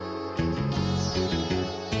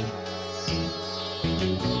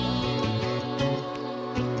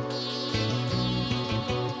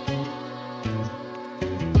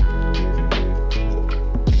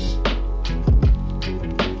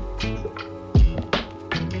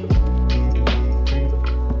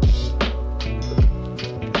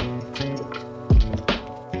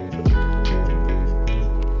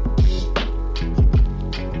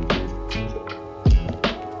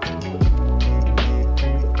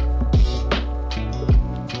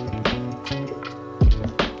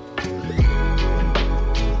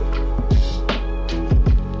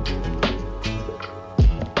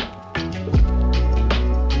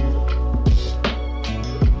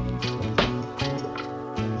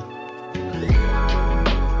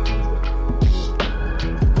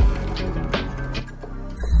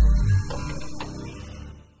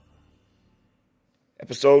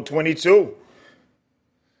Episode 22.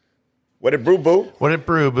 What it brew, boo? What it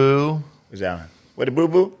brew, boo? What's that? What it brew,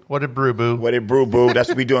 boo? What it brew, boo? What it brew, boo? That's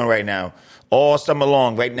what we're doing right now. All summer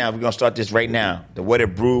long, right now. We're going to start this right now. The What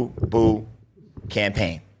It Brew, Boo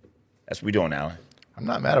campaign. That's what we're doing, Alan. I'm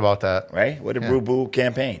not mad about that. Right? What It Brew, Boo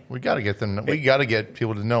campaign. We got to get them. We got to get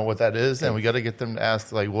people to know what that is, and we got to get them to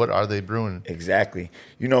ask, like, what are they brewing? Exactly.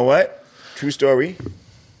 You know what? True story.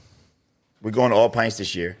 We're going to All Pints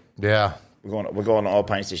this year. Yeah. We're going to All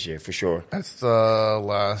Pints this year, for sure. That's the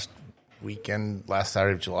last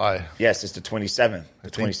Saturday of July. Yes, it's the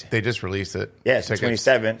 27th. They just released it. Yes, the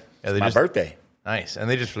 27th. Yeah, it's my birthday. Nice. And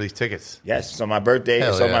they just released tickets. Yes, it's on my birthday.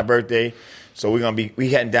 My birthday. So we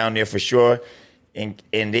heading down there for sure. And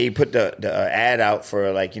they put the ad out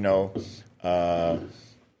for, like, you know,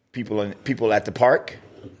 people at the park.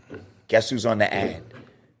 Guess who's on the ad?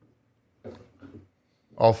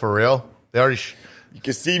 Oh, for real? They already you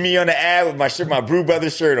can see me on the ad with my Brew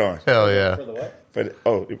Brothers shirt on. Hell yeah. For the what?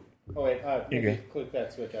 Oh wait, click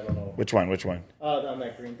that switch. I don't know. Which one? On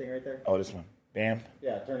that green thing right there. Oh, this one. Bam.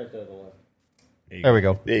 Yeah, turn it to the left. There we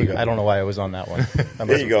go. There you go. I don't know why I was on that one.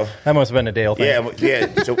 There you go. That must have been a Dale thing.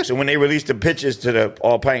 Yeah. So when they release the pictures to the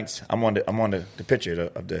All Pints, I'm on the picture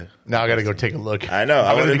of the. Now I got to go take a look. I know.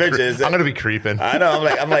 I'm on the pictures. I'm gonna be creeping. I know.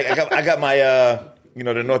 I got my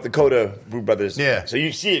the North Dakota Brew Brothers. Yeah. So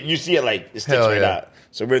you see it like it sticks right out.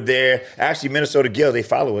 So we're there. Actually, Minnesota Guild, they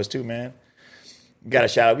follow us too, man. Got a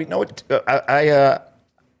shout out. We know what I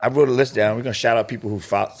wrote a list down. We're gonna shout out people who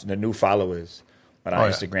follow the new followers on our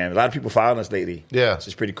Instagram. A lot of people following us lately. Yeah,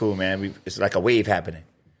 it's pretty cool, man. It's like a wave happening.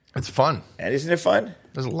 It's fun, and isn't it fun?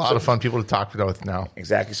 There's a lot of fun people to talk with now.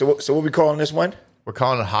 Exactly. So what we calling this one? We're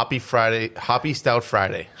calling it Hoppy Stout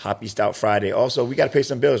Friday. Hoppy Stout Friday. Also, we got to pay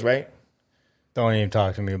some bills, right? Don't even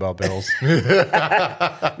talk to me about bills. We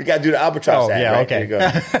got to do the Albatross ad, yeah, right? okay. There you go.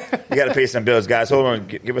 We got to pay some bills, guys. Hold on.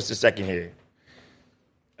 Give us a second here.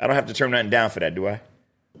 I don't have to turn nothing down for that, do I?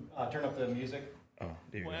 Turn up the music. Oh,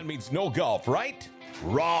 there you go. Plan means no golf, right?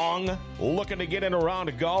 Wrong. Looking to get in a round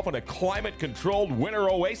of golf in a climate-controlled winter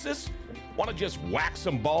oasis? Want to just whack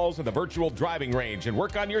some balls at the virtual driving range and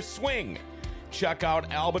work on your swing? Check out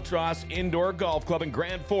Albatross Indoor Golf Club in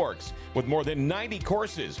Grand Forks with more than 90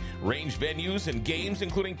 courses, range venues, and games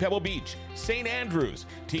including Pebble Beach, St. Andrews,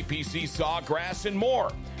 TPC Sawgrass, and more.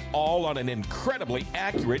 All on an incredibly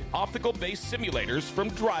accurate optical-based simulators from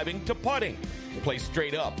driving to putting. Play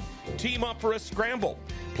straight up, team up for a scramble,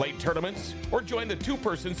 play tournaments, or join the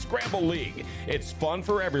two-person Scramble League. It's fun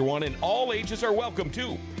for everyone, and all ages are welcome,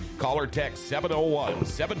 too. Call or text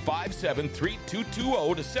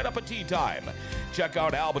 701-757-3220 to set up a tee time. Check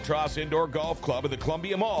out Albatross Indoor Golf Club at the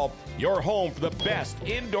Columbia Mall, your home for the best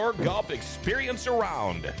indoor golf experience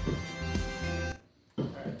around.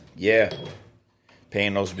 Yeah.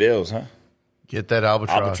 Paying those bills, huh? Get that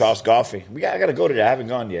Albatross. Albatross golfing. I got to go to that. I haven't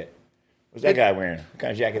gone yet. What's that guy wearing? What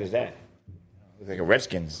kind of jacket is that? Looks like a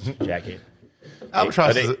Redskins jacket.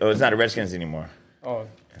 Albatross it's not a Redskins anymore. Oh.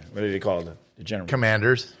 What do they call the general?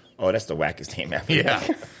 Commanders. Oh, that's the wackest team ever. Yeah.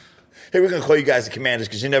 Hey, we're going to call you guys the Commanders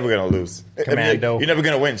because you're never going to lose. Commando. You're never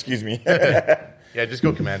going to win, excuse me. Yeah, just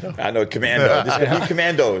go Commando. I know, Commando. These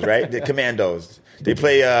Commandos, right? The Commandos. They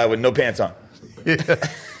play with no pants on. Yeah.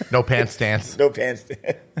 No pants stance. No pants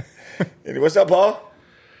stance. What's up, Paul?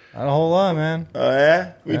 Not a whole lot, man. Oh,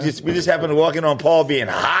 yeah? We just happened to walk in on Paul being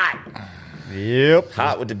hot. Yep.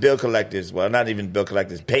 Hot with the bill collectors. Well, not even bill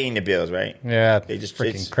collectors, paying the bills, right? Yeah. They just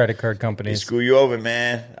freaking credit card They companies. screw you over,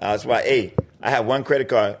 man. That's why, I have one credit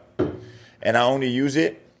card, and I only use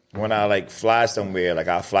it when I, like, fly somewhere. Like,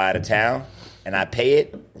 I'll fly out of town, and I pay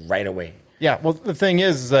it right away. Yeah, well, the thing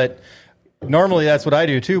is that normally that's what I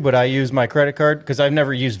do, too, but I use my credit card because I've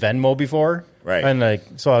never used Venmo before. Right. And, like,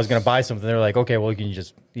 so I was going to buy something. They're like, okay, well, you can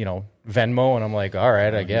just, Venmo. And I'm like, all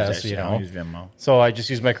right, I guess, I don't use Venmo. So I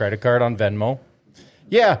just use my credit card on Venmo.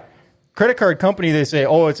 Yeah. Credit card company, they say,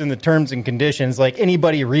 oh, it's in the terms and conditions. Like,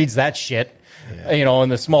 anybody reads that shit, in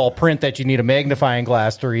the small print that you need a magnifying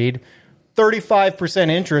glass to read.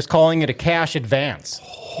 35% interest, calling it a cash advance.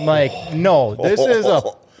 I'm like, no, this is a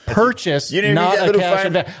purchase, not a cash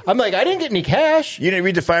advance. I'm like, I didn't get any cash. You didn't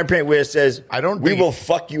read the fine print where it says, we will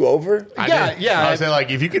fuck you over? Yeah. I was saying, like,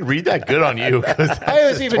 if you could read that, good on you. I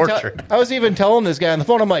was even telling this guy on the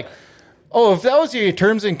phone, I'm like, oh, if that was your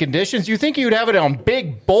terms and conditions, you think you'd have it on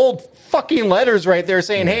big, bold fucking letters right there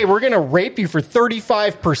saying, hey, we're going to rape you for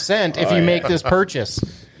 35% if you make this purchase.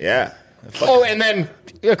 Yeah. Oh, and then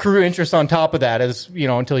accrue interest on top of that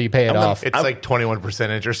until you pay it off. It's like 21%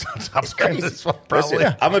 interest on top of this one, probably.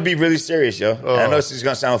 Listen, I'm going to be really serious, yo. Oh. I know this is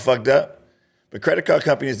going to sound fucked up, but credit card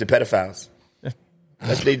companies are pedophiles.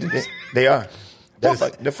 They are.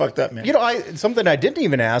 They're fucked up, man. You know, something I didn't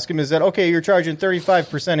even ask him is that, okay, you're charging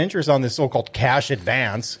 35% interest on this so-called cash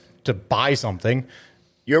advance to buy something.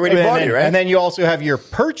 You already bought it, right? And then you also have your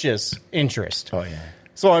purchase interest. Oh, yeah.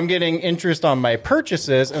 So I'm getting interest on my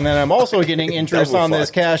purchases, and then I'm also getting interest on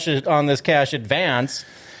this cash advance.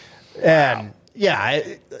 And yeah,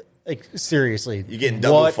 like seriously, you're getting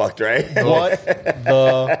double fucked, right? What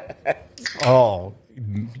the? Oh,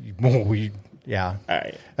 yeah. All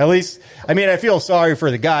right. At least, I mean, I feel sorry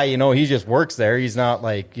for the guy. You know, he just works there. He's not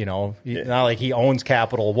like not like he owns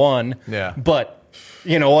Capital One. Yeah. But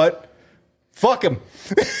you know what? Fuck him.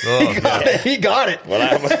 He got it. Well,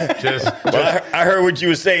 I heard what you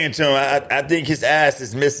were saying to him. I think his ass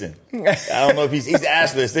is missing. I don't know if he's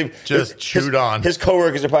assless. Chewed on. His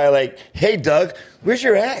coworkers are probably like, "Hey, Doug, where's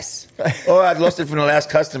your ass?" Oh, I lost it from the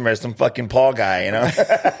last customer. Some fucking Paul guy, you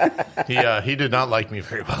know. He did not like me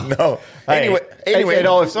very well. No. Anyway, you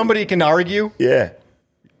know, if somebody can argue, yeah.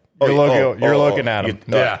 You're looking at him.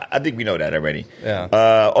 Yeah, I think we know that already. Yeah.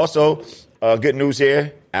 Also, good news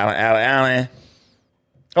here. Alan.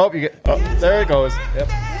 Oh, there it goes. Yep.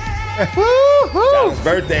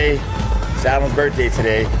 Salon's birthday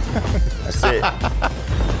today. That's it. Yeah.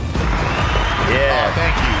 Oh,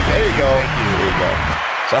 thank you. There you go. There you go.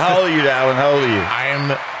 So how old are you, Alan? How old are you? I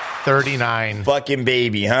am 39. Fucking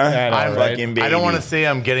baby, huh? I'm fucking baby. I don't want to say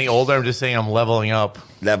I'm getting older. I'm just saying I'm leveling up.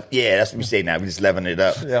 Yeah, that's what we say now. We're just leveling it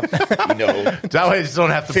up. Yeah. You know, That way I just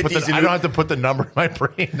don't have to I don't have to put the number in my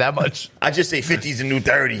brain that much. I just say 50's the new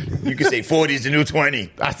 30. You can say 40's the new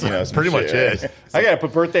 20. That's pretty much it. Right? I got to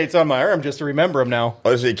put birth dates on my arm just to remember them now.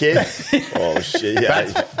 Oh, is it a kid? Oh, shit.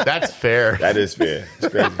 Yeah. That's fair. That is fair. It's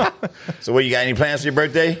crazy. So what, you got any plans for your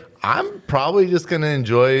birthday? I'm probably just going to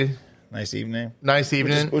enjoy Nice evening.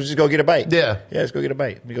 We'll just go get a bite. Yeah. Yeah, let's go get a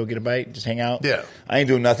bite. We go get a bite, just hang out. Yeah. I ain't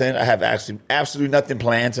doing nothing. I have absolutely nothing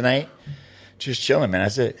planned tonight. Just chilling, man.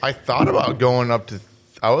 That's it. I thought about going up to.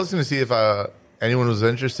 I was going to see if anyone was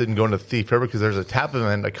interested in going to Thief River because there's a tap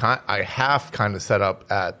event I have kind of set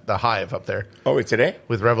up at the Hive up there. Oh, wait, today?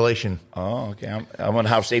 With Revelation. Oh, okay. I wonder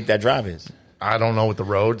how safe that drive is. I don't know with the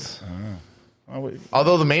roads.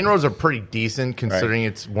 Although the main roads are pretty decent considering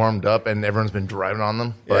it's warmed up and everyone's been driving on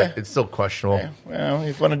them, but it's still questionable. Yeah. Well,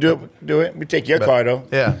 if you want to do it. We take your car though.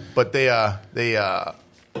 Yeah, but they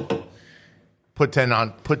put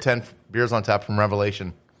 10 beers on tap from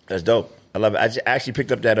Revelation. That's dope. I love it. I actually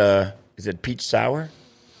picked up that is it peach sour?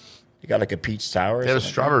 You got like a peach sour? It was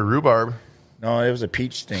strawberry rhubarb. No, it was a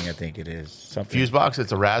peach thing. I think it is something. Fuse box.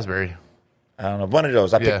 It's a raspberry. I don't know. One of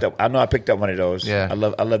those I picked up. I know I picked up one of those. Yeah. I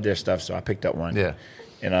love their stuff, so I picked up one. Yeah.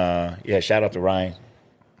 And shout out to Ryan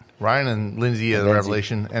and Lindsay of the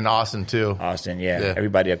Revelation, and Austin too. Austin, yeah.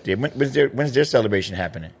 Everybody up there. When's their celebration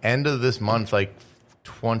happening? End of this month, like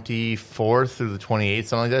 24th through the 28th,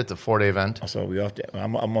 something like that. It's a 4-day event. So we off that.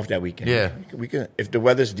 I'm off that weekend. Yeah. We can. If the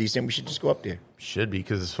weather's decent, we should just go up there. Should be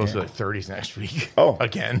because it's supposed to be like 30s next week. Oh,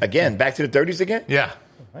 again, back to the 30s again. Yeah.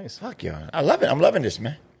 Nice. Fuck yeah, I love it. I'm loving this,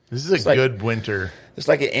 man. This is a good winter. It's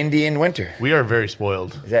like an Indian winter. We are very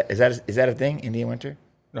spoiled. Is that a thing? Indian winter?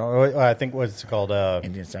 No, I think what's it called?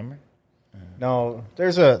 Indian summer? No,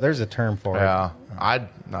 there's a term for it. Yeah, I'd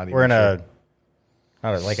not even. We're in sure.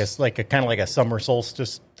 I don't know, like a kind of like a summer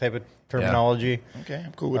solstice type of terminology. Okay,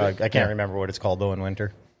 I'm cool with it. I can't remember what it's called though in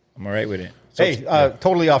winter. I'm all right with it. So Hey,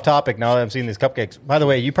 totally off topic. Now that I'm seeing these cupcakes. By the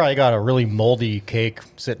way, you probably got a really moldy cake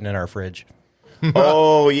sitting in our fridge.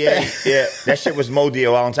 Oh yeah. That shit was moldy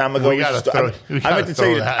a long time ago. I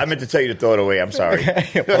meant to tell you to throw it away. I'm sorry.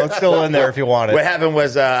 Well, it's still in there if you want it. What happened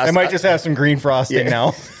was I might just have some green frosting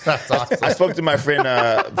now. That's awesome. I spoke to my friend.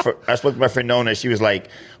 Nona. She was like,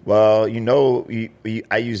 "Well,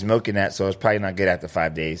 I use milk in that, so it's probably not good after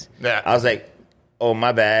 5 days." Yeah. I was like, "Oh,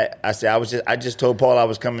 my bad." I said, I just told Paul I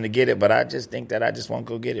was coming to get it, but I just think that I just won't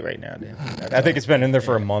go get it right now. Then I think it's been in there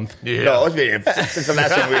for a month. Yeah. No, it's been since the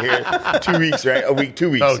last time we were here. 2 weeks, right? A week, 2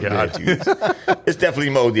 weeks. Oh, God. 2 weeks. It's definitely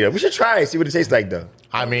moldy. We should try it, see what it tastes like, though.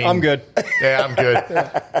 I mean, I'm good. Yeah, I'm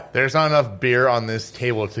good. There's not enough beer on this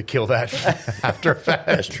table to kill that after effect.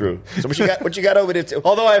 That's true. So what you got over there?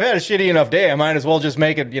 Although I've had a shitty enough day, I might as well just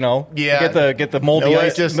make it. Yeah. Get the moldy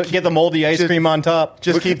ice. Get the moldy ice cream on top.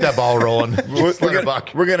 Just keep that ball rolling.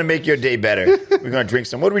 We're gonna make your day better. We're gonna drink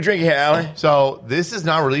some. What are we drinking here, Alan? So this is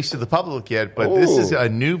not released to the public yet, but this is a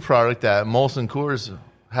new product that Molson Coors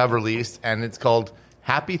have released, and it's called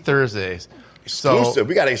Happy Thursdays. Exclusive.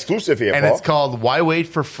 We got an exclusive here, and Paul. it's called Why Wait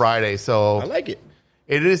for Friday. So I like it.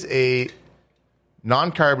 It is a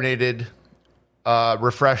non-carbonated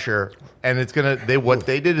refresher, and it's gonna. What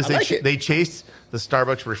they did is they chased the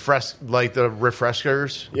Starbucks the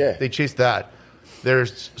refreshers. Yeah. They chased that, They're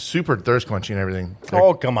super thirst quenching and everything.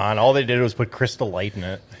 Oh, come on. All they did was put Crystal Light in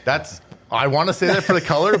it. I want to say that for the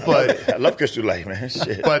color, but I love Crystal Light, man.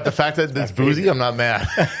 Shit. but the fact that it's boozy, I'm not mad.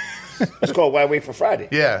 It's called Why Wait for Friday.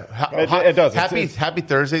 Yeah. It does. Happy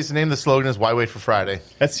Thursdays. The name of the slogan is Why Wait for Friday.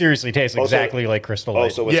 That seriously tastes exactly like Crystal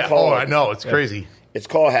Light. So it's called, I know. It's crazy. It's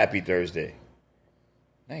called Happy Thursday.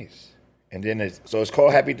 Nice. And then it's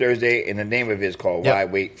called Happy Thursday, and the name of it is called Why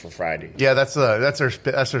Wait for Friday. Yeah, that's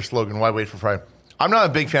their slogan. Why wait for Friday? I'm not a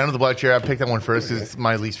big fan of the black cherry. I picked that one first because it's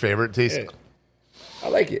my least favorite taste. Yeah. I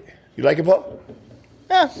like it. You like it, Paul?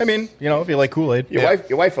 Yeah, I mean, if you like Kool-Aid. Your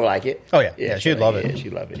wife will like it. Oh, yeah. She'd love it. Yeah,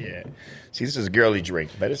 she'd love it, yeah. See, this is a girly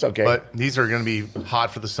drink, but it's okay. But these are going to be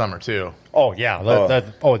hot for the summer, too. Oh, yeah.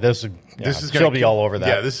 This is she'll be all over that.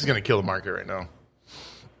 Yeah, this is going to kill the market right now.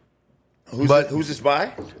 Who's this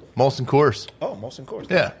by? Molson Coors. Oh, Molson Coors.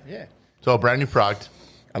 Yeah. Yeah. So a brand new product.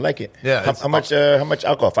 I like it. Yeah. How much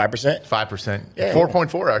alcohol? 5%? 5%. Yeah.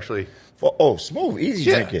 4.4, actually. Smooth. Easy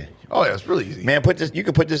drinking. Oh, yeah, it's really easy. Man, you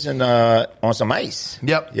could put this in on some ice.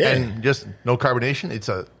 Yep. Yeah. And just no carbonation.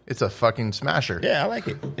 It's a fucking smasher. Yeah, I like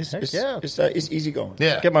it. It's easy going.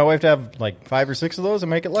 Yeah. Get my wife to have like 5 or 6 of those and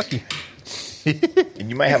make it lucky. And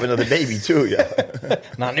you might have another baby too, yeah.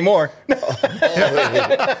 Not anymore.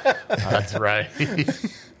 That's right.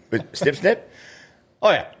 But snip? Oh,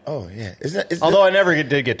 yeah. Oh, yeah. Although I never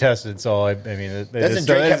did get tested, so I mean, Doesn't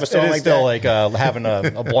Drake have a song like still that? like having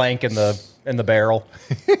a blank in the barrel.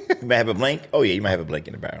 You might have a blank. Oh, yeah, you might have a blank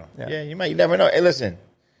in the barrel. Yeah, you might. You never know. Hey, listen.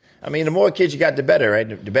 I mean, the more kids you got, the better, right?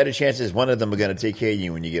 The better chances one of them are going to take care of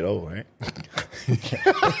you when you get old, right?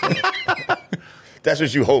 That's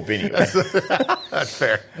what you hope, anyway. That's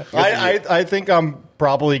fair. I think I'm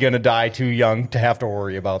probably going to die too young to have to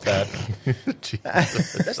worry about that.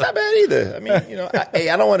 That's not bad either. I mean,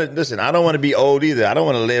 I don't want to listen. I don't want to be old either. I don't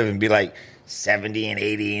want to live and be like 70 and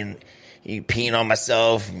 80 and peeing on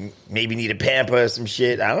myself. Maybe need a pamper or some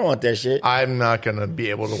shit. I don't want that shit. I'm not going to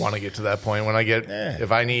be able to want to get to that point. When I get,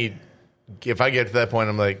 if I get to that point,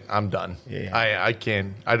 I'm like, I'm done. Yeah. I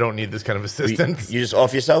can't. I don't need this kind of assistance. You just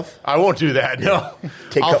off yourself? I won't do that. No.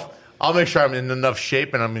 I'll make sure I'm in enough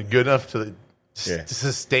shape and I'm good enough to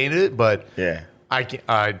sustain it. But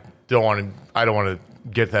I don't want to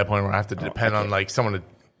get to that point where I have to depend on like someone to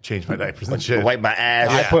change my diapers and shit. Wipe my ass.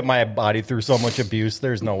 I put my body through so much abuse.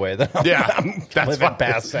 There's no way that I'm living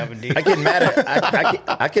past 70. I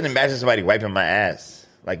can imagine somebody wiping my ass.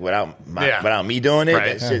 Like without without me doing it,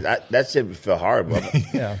 right. that shit would feel horrible.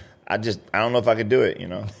 Yeah, I don't know if I could do it.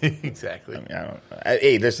 Exactly. I mean, I don't.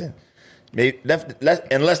 Hey, listen,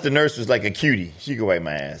 unless the nurse was like a cutie, she could wipe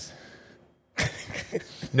my ass.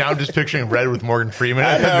 Now I'm just picturing Red with Morgan Freeman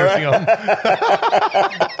at the nursing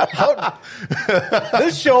home.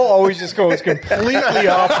 This show always just goes completely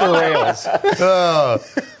off the rails.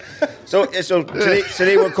 So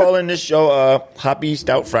today we're calling this show Hoppy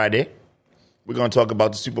Stout Friday. We're going to talk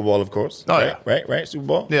about the Super Bowl, of course. Oh, yeah. Right? Super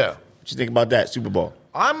Bowl? Yeah. What you think about that, Super Bowl?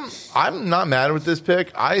 I'm not mad with this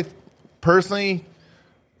pick. I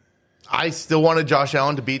still wanted Josh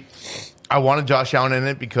Allen to beat. I wanted Josh Allen in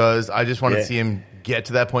it because I just wanted to see him get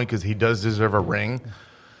to that point because he does deserve a ring.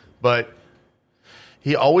 But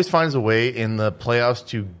he always finds a way in the playoffs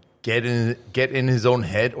to get in his own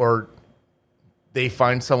head, or they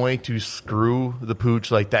find some way to screw the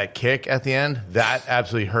pooch, like that kick at the end. That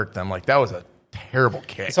absolutely hurt them. Like, that was a terrible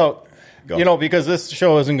kick. So, because this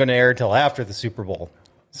show isn't going to air till after the Super Bowl.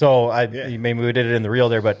 So, maybe we did it in the reel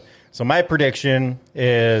there. But so my prediction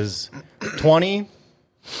is 20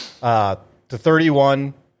 to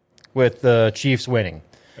 31 with the Chiefs winning.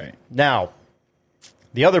 Right. Now,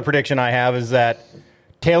 the other prediction I have is that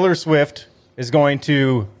Taylor Swift is going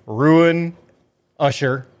to ruin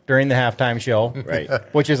Usher during the halftime show, right?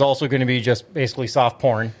 Which is also going to be just basically soft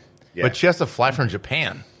porn. Yeah. But she has to fly from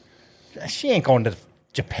Japan. She ain't going to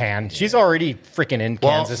Japan. She's already freaking in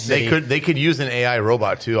Kansas City. They could use an AI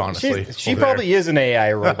robot too. Honestly, she probably is an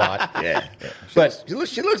AI robot. Yeah. But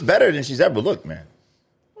she looks better than she's ever looked, man.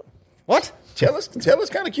 What? Taylor's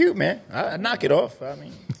kind of cute, man. I knock it off. I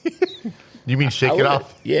mean, you mean shake it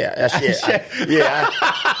off? Yeah, that's it.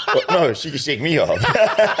 No, she can shake me off.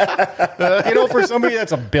 For somebody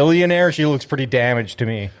that's a billionaire, she looks pretty damaged to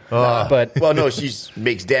me. But no, she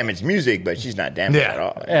makes damaged music, but she's not damaged at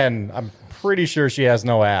all. And I'm pretty sure she has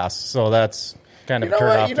no ass, so that's kind of a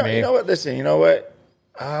turn off to me. You know what? Listen, you know what?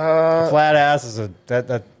 Flat ass is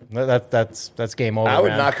that's game over. I would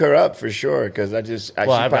man. knock her up for sure because I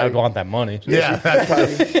would want that money. Yeah,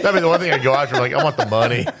 that'd be the one thing I'd go after. Like, I want the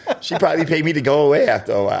money. She'd probably pay me to go away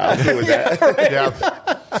after a while. I'm good with that.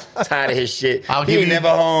 Yeah. Tired of his shit. I'll He give ain't you- never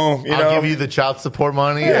home. You know, I'll give you the child support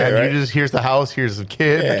money, Yeah, and right. you just here's the house, here's the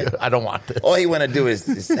kid. Yeah. I don't want this. all he want to do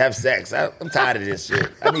is have sex. I'm tired of this shit.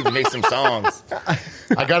 I need to make some songs.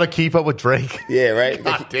 I got to keep up with Drake. Yeah, right.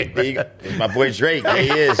 God damn There you go. My boy Drake. There he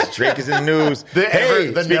is. Drake is in the news. The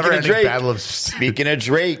Speaking of never-ending Drake. battle of Speaking of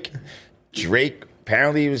Drake, Drake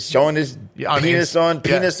apparently was showing his on penis Inst-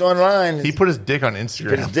 penis yeah. online. He put his dick on Put his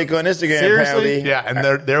Instagram. dick on Instagram. Seriously? Apparently, Yeah,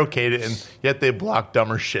 and they're okay to, and yet they block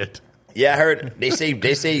dumber shit. yeah. I heard they say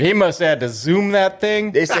He must have had to zoom that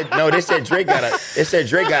thing. They said Drake got a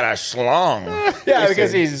schlong. Yeah, They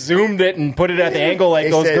because said- he zoomed it and put it at the angle like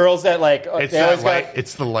They those said- girls that like It's they that always light. got,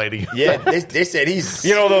 It's the lighting. Yeah, they said he's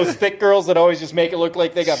you know, those thick girls that always just make it look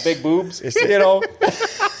like they got big boobs. You know,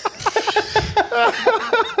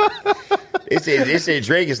 They said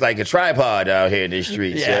Drake is like a tripod out here in the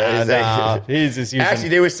streets. yeah, It's like- nah, he's just using. actually,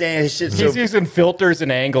 they were saying his shit. he's using filters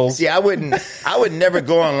and angles. See, I would never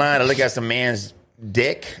go online and look at some man's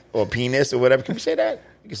dick or penis or whatever. Can we say that?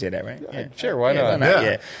 You can say that, right? Yeah. Sure, why Yeah, not? Yeah.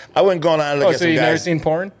 Yeah. I wouldn't go online and look Oh, at so some you've never guys. seen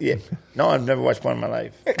porn? Yeah. No, I've never watched porn in my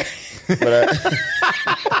life.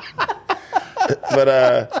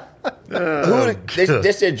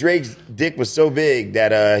 They said Drake's dick was so big that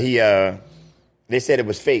they said it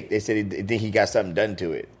was fake. They said he got something done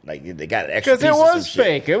to it. Like they got an extra Because it piece of some was shit.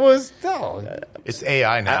 fake. It was no. It's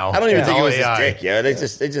AI now. I don't even think it All was AI. his dick. Yeah, they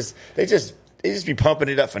just be pumping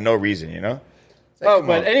it up for no reason. You know. It's like, Oh, come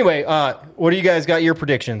but on. anyway, what do you guys got your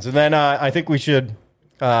predictions? And then I think we should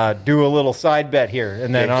do a little side bet here,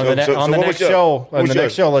 and then Okay, on so- the so on the what next was your- show, what was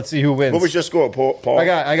yours? let's see who wins. What was your score, Paul? I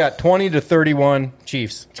got 20-31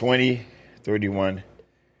 Chiefs. 20-31.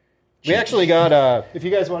 We actually got if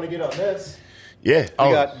you guys want to get on this, Yeah.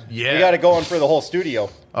 we got it going for the whole studio.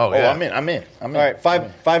 Oh, Oh, yeah. I'm in. All right,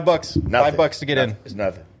 $5. Nothing. $5 to get in. It's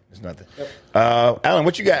nothing. Alan,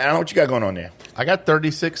 what you got? Alan, what you got going on there? I got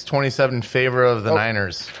 36-27 in favor of the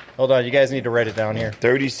Niners. Hold on, you guys need to write it down here.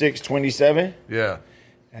 36-27. Yeah.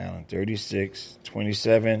 Alan,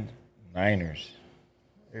 36-27 Niners.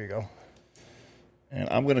 There you go. And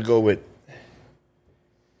I'm going to go with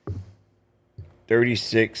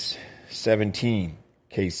 36-17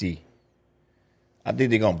 KC. I think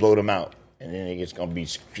they're going to blow them out. And then it's going to be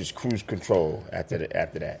just cruise control after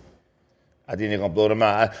that. I think they're going to blow them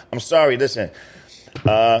out. I'm sorry, listen.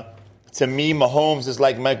 To me, Mahomes is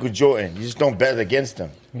like Michael Jordan. You just don't bet against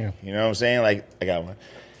him. Yeah. You know what I'm saying? Like, I got one.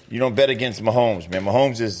 You don't bet against Mahomes, man.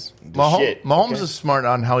 Mahomes is the shit. Mahomes okay? is smart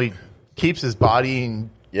on how he keeps his body. And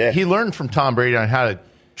Yeah. He learned from Tom Brady on how to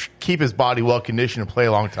keep his body well conditioned and play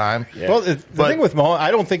a long time. Yeah. Well, the thing with Mahomes,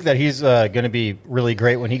 I don't think that he's going to be really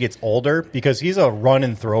great when he gets older because he's a run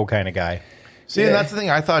and throw kind of guy. See, Yeah. and that's the thing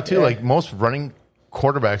I thought too. Yeah. Like most running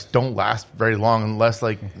quarterbacks don't last very long unless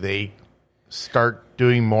like they start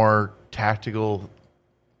doing more tactical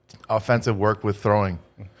offensive work with throwing.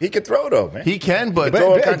 He can throw, though, man. He can, but throw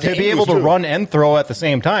all But kinds to of be able angles, to too. run and throw at the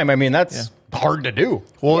same time, I mean, that's hard to do.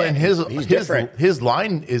 well, Yeah, and he's different. his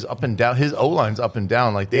line is up and down. His O line's up and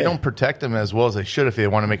down. Like they Yeah. don't protect him as well as they should if they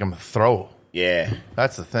want to make him throw. Yeah.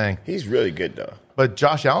 That's the thing. He's really good, though. But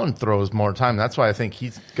Josh Allen throws more time. That's why I think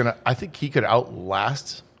he's gonna. I think he could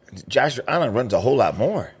outlast. Josh Allen runs a whole lot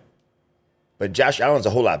more. But Josh Allen's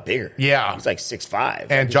a whole lot bigger. Yeah. He's like 6'5".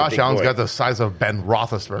 And He's a Josh big Allen's boy. got the size of Ben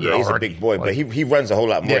Roethlisberger. Yeah, he's already. a big boy, but Like, he runs a whole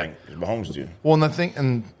lot more Yeah. than Mahomes do. well, and the thing,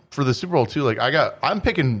 and for the Super Bowl too, like I'm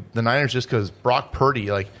picking the Niners just because Brock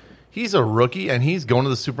Purdy, like he's a rookie and he's going to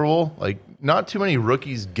the Super Bowl. Like not too many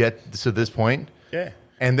rookies get to this point. Yeah.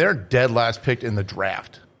 And they're dead last picked in the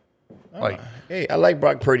draft. Like, Hey, I like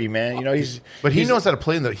Brock Purdy, man. You know, but he he's- knows how to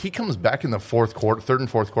play in he comes back in the fourth quarter, third and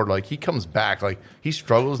fourth quarter. Like he comes back, like he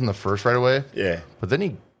struggles in the first right away. Yeah. But then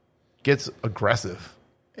he gets aggressive.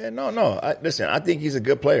 Yeah, no. Listen, I think he's a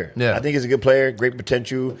good player. Yeah. I think he's a good player, great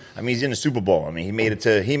potential. I mean, he's in the Super Bowl. I mean, he made it.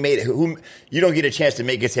 You don't get a chance to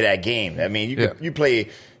make it to that game. I mean, you play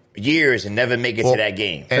years and never make it to that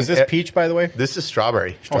game. and- Is this peach, by the way? This is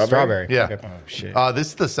strawberry. Oh, strawberry. Yeah. Okay. Oh, shit. This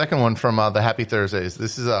is the second one from the Happy Thursdays.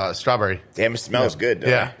 This is strawberry. Damn, it smells good, though.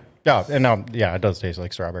 Yeah. Yeah, and it does taste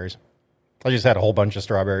like strawberries. I just had a whole bunch of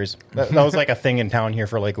strawberries. That was like a thing in town here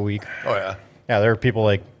for like a week. Oh yeah. Yeah, there were people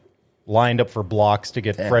like lined up for blocks to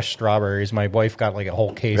get fresh strawberries. My wife got like a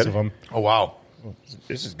whole case of them. Oh wow.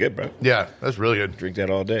 This is good, bro. Yeah, that's really good. Drink that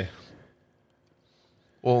all day.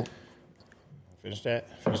 Well, Finish that.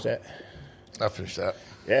 I'll finish that.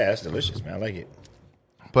 Yeah, that's delicious, man. I like it.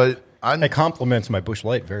 But It complements my Busch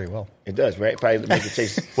Light very well. It does, right? Probably make it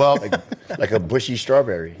taste Well- like a bushy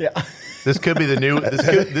strawberry. Yeah. this could be the new.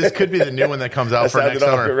 This could be the new one that comes out That for sounded next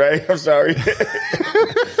awkward, summer. right? I'm sorry.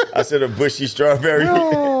 I said a bushy strawberry.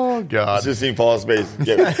 Oh God. Just seen Paul's face.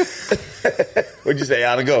 Yeah. What What'd you say,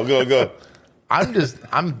 Alan? Go.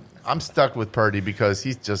 I'm stuck with Purdy because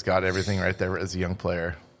he's just got everything right there as a young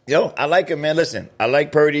player. Yo, I like him, man. Listen, I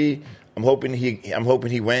like Purdy. I'm hoping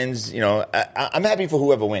he wins. You know, I'm happy for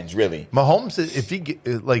whoever wins. Really, Mahomes, if he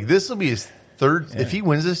this will be his third. Yeah. If he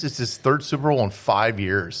wins this, it's his third Super Bowl in 5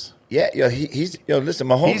 years. Yeah, listen,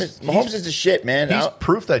 Mahomes is the shit, man. He's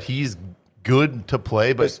proof that he's good to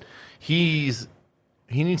play, but he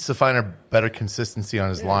needs to find a better consistency on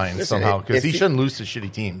his line somehow because he shouldn't lose to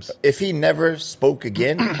shitty teams. If he never spoke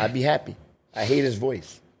again, I'd be happy. I hate his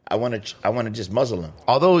voice. I want to just muzzle him.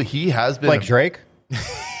 Although he has been like Drake.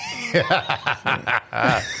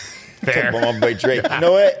 Fair. My boy Drake. You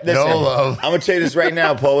know what? Listen, no love. I'm gonna tell you this right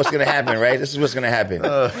now, Paul. What's gonna happen? Right? This is what's gonna happen.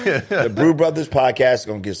 The Brew Brothers podcast is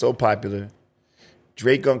gonna get so popular.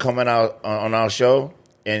 Drake gonna come on our show,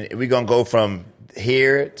 and we're gonna go from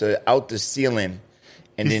here to out the ceiling,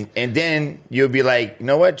 and then you'll be like, you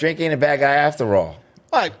know what? Drake ain't a bad guy after all.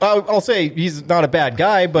 I'll say he's not a bad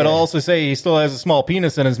guy, but I'll also say he still has a small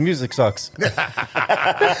penis and his music sucks.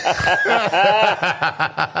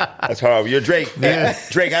 That's horrible. You're Drake. Yeah.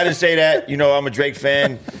 Drake, I didn't say that. You know, I'm a Drake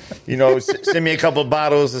fan. You know, send me a couple of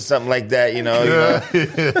bottles or something like that. You know.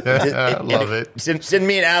 I love it. Send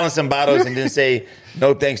me and Alan some bottles and then say,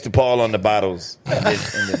 no thanks to Paul on the bottles.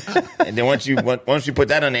 And then once you put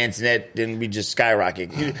that on the internet, then we just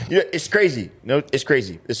skyrocket. You know, it's crazy. No, it's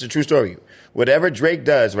crazy. It's a true story. Whatever Drake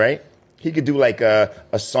does, right? He could do like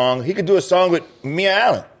a song. He could do a song with me and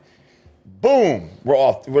Alan. Boom, we're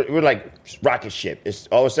off. We're like rocket ship. It's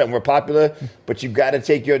all of a sudden we're popular, but you got to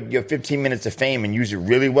take your 15 minutes of fame and use it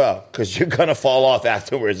really well because you're gonna fall off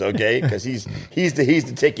afterwards, okay? Because he's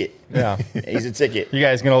the ticket. Yeah, he's the ticket. You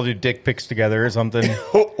guys can all do dick pics together or something.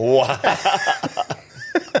 Wow.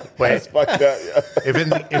 That's fucked up. If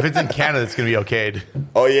it's in Canada, it's gonna be okayed.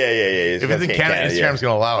 Oh yeah. If it's in Canada, Instagram's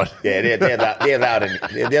gonna allow it. Yeah,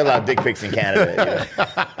 they allow dick pics in Canada.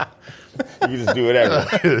 Yeah. You just do whatever.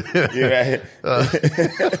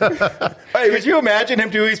 Hey, could you imagine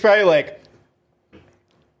him too? He's probably like,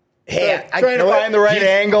 hey, trying to find the right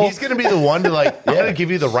angle. He's going to be the one to I'm going to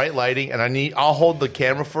give you the right lighting, and I'll hold the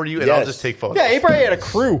camera for you, and I'll just take photos. Yeah, he probably had a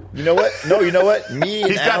crew. You know what? No, you know what? Me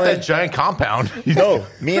and He's got that giant compound. No,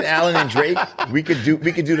 me and Alan and Drake, we could do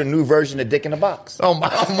the new version of Dick in a Box. Oh my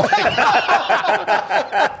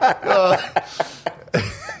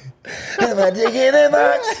Am I Dick in a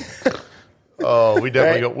Box? Oh, we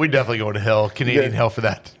definitely go to hell, Canadian hell for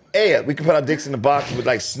that. Hey, we can put our dicks in the box with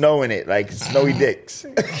like snow in it, like snowy dicks.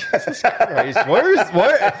 Christ,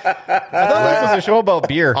 what? I thought this was a show about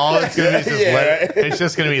beer. All it's gonna be is it's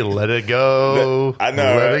just gonna be let it go. I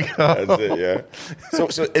know, right? It go. That's it, yeah. So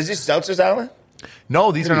is this seltzers, Alan?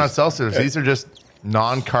 No, these are not seltzers. These are just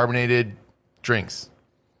non-carbonated drinks.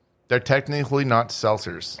 They're technically not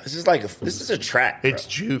seltzers. This is a track. It's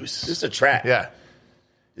juice. This is a track. Yeah.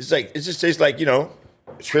 It just tastes like,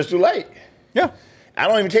 it's Crystal Light. Yeah. I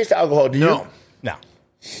don't even taste the alcohol. Do you? No.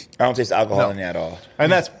 I don't taste the alcohol in there at all. And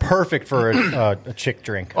that's perfect for a chick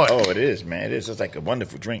drink. Oh, it is, man. It is. It's like a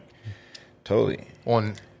wonderful drink. Totally.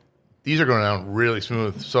 One. These are going down really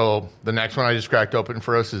smooth. So the next one I just cracked open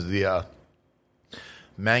for us is the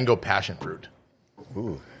mango passion fruit.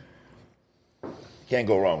 Ooh. Can't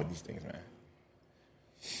go wrong with these things, man.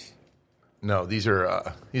 No, these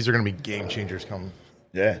are going to be game changers coming.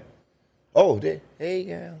 Yeah. Oh, hey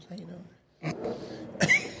guys, how you doing?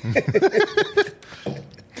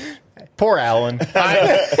 Poor Alan.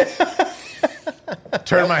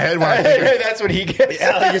 Turn my head when I think that's what he gets.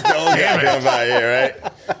 Alan gets the old guy coming by here, right?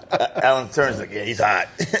 Alan turns like, yeah, he's hot.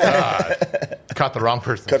 Caught the wrong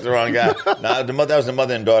person. Cut the wrong guy. Nah, that was the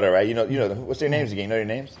mother and daughter, right? You know, what's their names again? You know their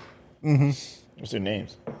names? Mm-hmm. What's their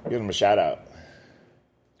names? Give them a shout out.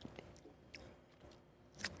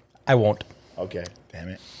 I won't. Okay, damn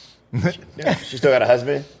it. She still got a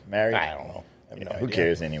husband? Married? I don't know. Who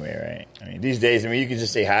cares anyway, right? I mean, these days, you can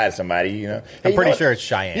just say hi to somebody, Hey, I'm pretty sure it's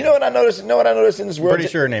Cheyenne. You know what I noticed? In this world? Pretty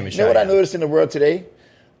sure her name is Cheyenne. You know what I Cheyenne. noticed in the world today?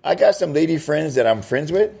 I got some lady friends that I'm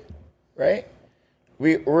friends with, right?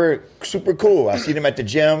 We're super cool. I see them at the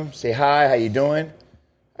gym, say hi, how you doing?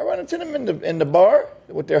 I run into them in the bar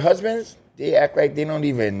with their husbands. They act like they don't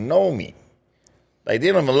even know me. Like,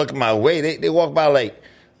 they don't even look my way. They walk by like,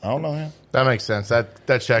 I don't know him. That makes sense.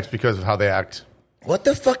 That checks because of how they act. What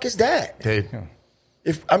the fuck is that? Hey,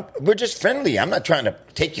 We're just friendly. I'm not trying to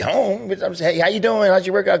take you home. I'm saying, hey, how you doing? How's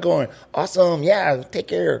your workout going? Awesome. Yeah, take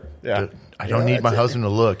care. Yeah. I don't need my husband to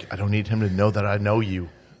look. I don't need him to know that I know you.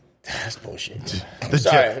 That's bullshit.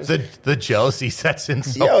 The jealousy sets in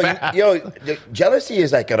so fast. The jealousy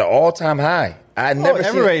is like at an all-time high. I never.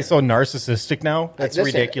 Everybody's so narcissistic now. That's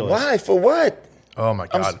ridiculous. Why? For what? Oh my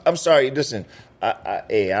God. I'm sorry. Listen,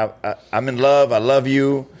 I'm in love. I love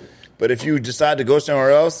you. But if you decide to go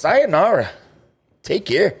somewhere else, sayonara. Take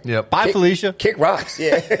care. Yep. Bye, Felicia. Kick rocks.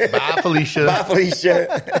 Yeah. Bye, Felicia. Bye,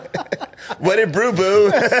 Felicia. What it brew,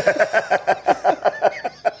 boo?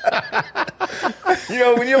 You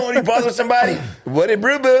know, when you don't want to bother with somebody, what it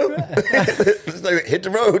brew, boo? It's like, hit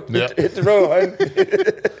the road. Yep. Hit the road, hon.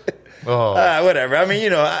 Oh. Whatever. I mean,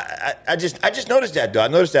 you know, I just noticed that, though. I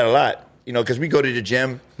noticed that a lot. You know, because we go to the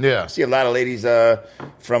gym. Yeah. I see a lot of ladies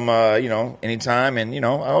from, you know, anytime. And, you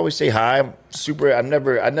know, I always say hi. I'm super. I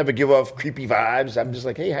never give off creepy vibes. I'm just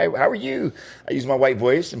like, hey, how are you? I use my white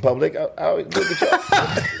voice in public. I always look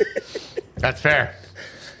at you. That's fair.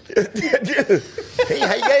 Dude, hey,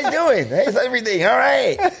 how you guys doing? How's everything? All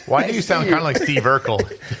right. Why do you sound kind of like Steve Urkel?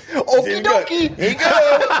 Okie dokie. Here you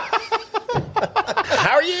go.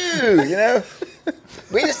 How are you? You know?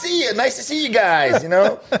 Great to see you. Nice to see you guys. You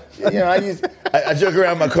know, I joke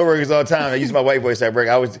around with my coworkers all the time. I use my white voice at work.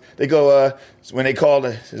 They go when they call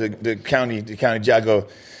the county job. I go,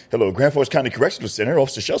 hello, Grand Forks County Correctional Center,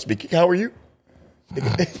 Officer Shell speaking. How are you?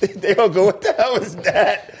 They all go, what the hell is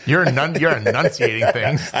that? You're enunciating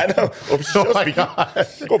things. I know. Officer Shell speaking. God.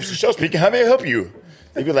 Officer Shell speaking. How may I help you?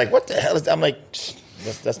 They'd be like, what the hell is that? I'm like,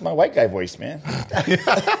 that's my white guy voice, man.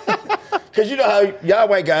 Because you know how y'all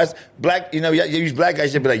white guys, black, you know, you use black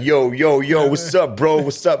guys, you'll be like, yo, what's up, bro?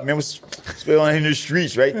 What's up, man? What's going on in the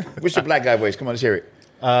streets, right? What's your black guy voice? Come on, let's hear it.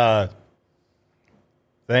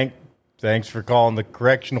 Thanks for calling the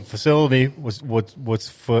correctional facility. What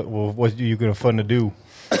are you gonna fun to do?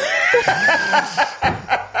 What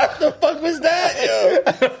the fuck was that, yo?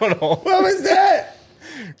 I don't know. What was that?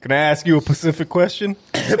 Can I ask you a Pacific question?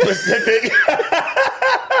 Pacific.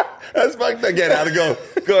 That's fucked up. Get out of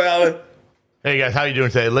go, Alan. Hey guys, how you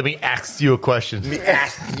doing today? Let me ask you a question. Let me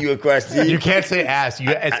ask you a question. You can't say ask.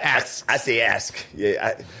 It's ask. I say ask.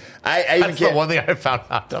 Yeah, I even That's can't. the one thing I found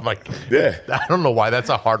out. I'm like, Yeah. I don't know why that's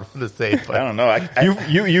a hard one to say. But I don't know.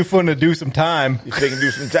 You fun to do some time. You can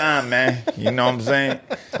do some time, man. You know what I'm saying?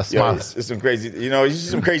 Yo, it's some crazy. You know, you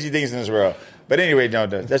see some crazy things in this world. But anyway, no,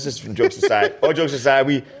 that's just from jokes aside. All jokes aside,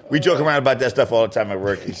 we joke around about that stuff all the time at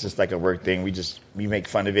work. It's just like a work thing. We make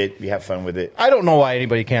fun of it. We have fun with it. I don't know why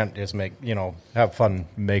anybody can't just have fun,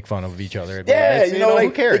 make fun of each other. Yeah, you know, like,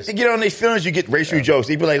 who cares? They get on these feelings, you get racial jokes.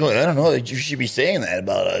 They be like, look, I don't know, you should be saying that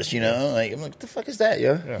about us, you know? Like, I'm like, what the fuck is that,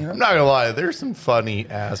 yo? Yeah. You know? I'm not gonna lie, there's some funny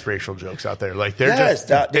ass racial jokes out there. Like they're it's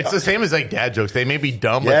the same as like dad jokes. They may be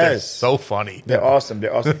dumb, but they're so funny. They're awesome.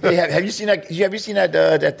 They're awesome. Hey, have you seen that? Have you seen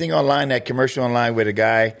that thing online, that commercial online where the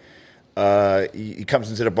guy he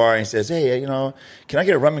comes into the bar and says, hey, you know, can I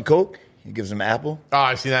get a rum and coke? He gives him an apple. Oh,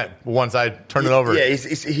 I've seen that once. I turn it over. Yeah,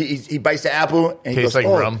 he bites the apple and he Tastes goes, like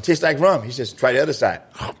rum. Tastes like rum. He says, try the other side.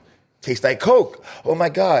 Tastes like Coke. Oh my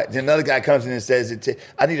God. Then another guy comes in and says,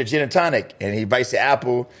 I need a gin and tonic. And he bites the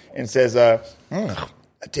apple and says, it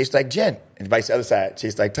tastes like gin. And he bites the other side.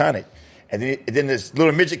 Tastes like tonic. And then this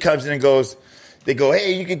little midget comes in and goes, they go,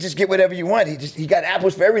 hey, you can just get whatever you want. He got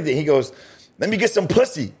apples for everything. He goes, let me get some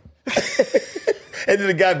pussy. And then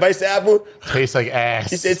the guy bites the apple. Tastes like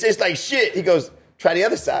ass. He said, it tastes like shit. He goes, try the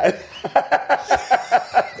other side.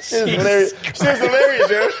 Shit is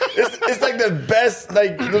hilarious. Yo. It's like the best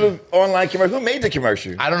like little online commercial. Who made the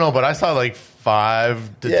commercial? I don't know, but I saw it like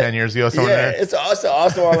 5 to 10 years ago somewhere there. It's an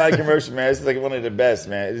awesome online commercial, man. It's like one of the best,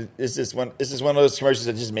 man. It's just one of those commercials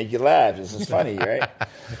that just make you laugh. It's just funny, right?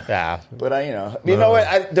 Yeah. But you know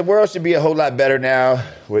what? The world should be a whole lot better now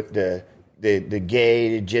with the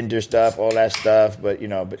gay, the gender stuff, all that stuff. But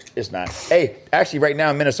it's not. Hey, actually, right now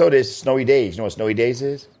in Minnesota, it's snowy days. You know what snowy days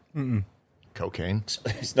is? Mm-mm. Cocaine.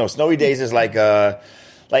 No, snowy days is like a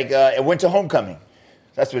winter homecoming.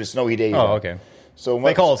 That's what a snowy days. Oh, okay. So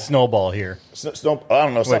they call it snowball here. Snow, I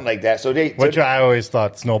don't know, something like that. I always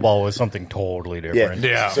thought snowball was something totally different.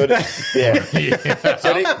 Yeah. So they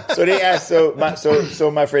asked.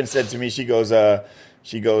 So my friend said to me, she goes, oh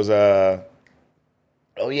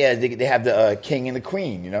yeah, they have the king and the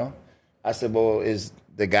queen. You know, I said, well, is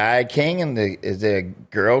the guy king and is the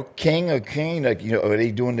girl king or queen? Like, are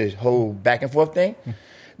they doing the whole back and forth thing?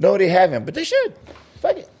 No, they haven't, but they should.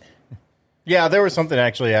 Fuck it. Yeah, there was something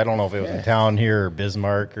actually. I don't know if it was in town here or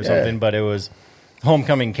Bismarck or something, but it was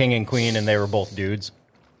homecoming king and queen, and they were both dudes.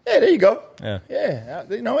 Yeah, there you go. Yeah.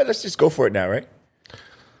 You know what? Let's just go for it now, right?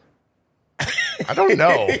 I don't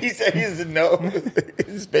know. He said he doesn't know.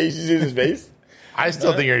 His face. You see his face? I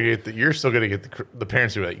still think you're still going to get the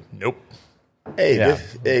parents who are like, nope. Hey,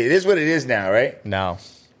 it is what it is now, right? No.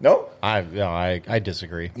 I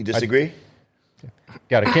disagree. You disagree?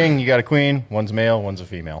 Got a king, you got a queen. One's male, one's a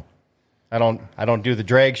female. I don't do the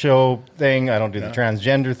drag show thing. I don't do the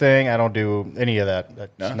transgender thing. I don't do any of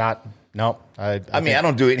that. That's No, I mean, I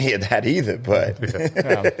don't do any of that either, but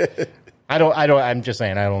I don't. I'm just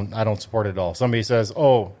saying, I don't support it at all. Somebody says,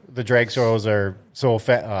 "Oh, the drag shows are so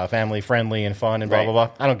family friendly and fun and blah blah blah."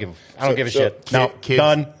 I don't give a shit. No,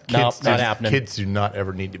 done. No, not happening. Kids do not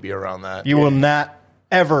ever need to be around that. You will not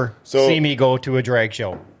ever see me go to a drag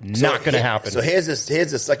show. Not going to happen. So here's the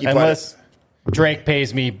sucky part. Unless Drake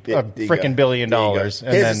pays me a freaking $1 billion. Here's the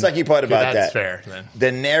sucky part about that's that. Fair. Then.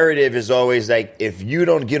 The narrative is always like, if you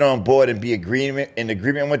don't get on board and be in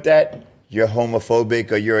agreement with that, you're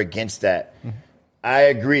homophobic or you're against that. Mm-hmm. I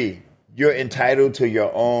agree. You're entitled to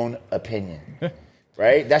your own opinion.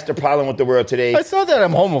 Right? That's the problem with the world today. It's not that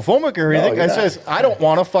I'm homophobic or anything. No, I says I don't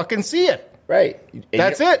want to fucking see it. Right.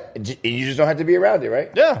 That's it. And you just don't have to be around it,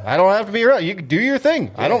 right? Yeah, I don't have to be around. You can do your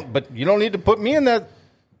thing. Yeah. But you don't need to put me in that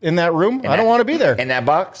room. I don't want to be there. In that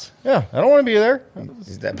box? Yeah, I don't want to be there.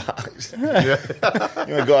 Is that box? You want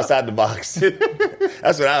to go outside the box.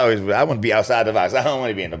 That's what I want to be outside the box. I don't want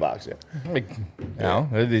to be in the box. Yeah.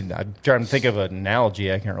 I'm trying to think of an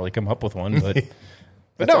analogy. I can't really come up with one, but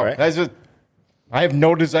That's no, all right. I have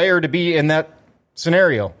no desire to be in that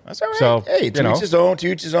scenario. That's all right. So, hey, to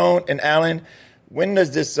each his own. And Alan, when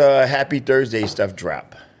does this Happy Thursday stuff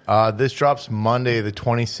drop? This drops Monday, the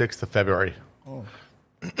 26th of February. Oh.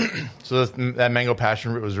 So that mango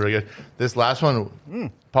passion fruit was really good. This last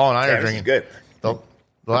one, Paul and I are drinking. Good. The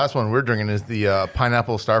last one we're drinking is the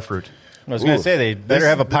pineapple starfruit. I was going to say they better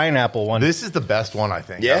have a pineapple one. This is the best one, I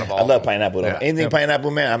think. Yeah, I love pineapple. Yeah. Anything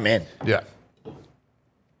pineapple, man, I'm in. Yeah.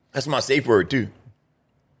 That's my safe word, too.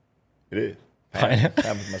 It is.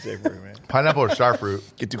 Pineapple's my safe word, man. Pineapple or starfruit.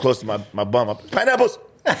 Get too close to my bum. Pineapples!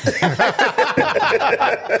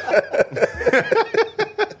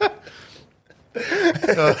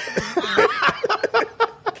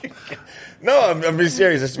 No, I'm being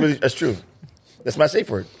serious. That's true. That's my safe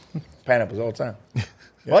word. Pineapples all the time. Yeah.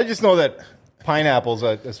 Well, I just know that pineapples,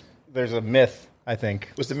 there's a myth, I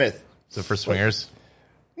think. What's the myth? So for swingers?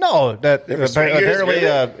 No, that swingers, apparently,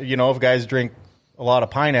 really? if guys drink a lot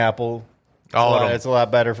of pineapple, it's a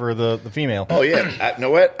lot better for the female. Oh, yeah. You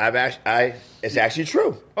know what? It's actually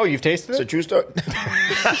true. Oh, you've tasted it? It's a true story.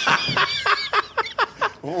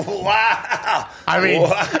 Wow. I mean,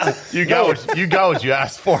 you got what you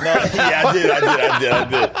asked for. No, yeah,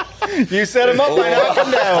 I did. You set him up by knocking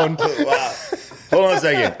him down. Wow. Hold on a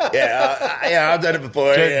second. Yeah, I've done it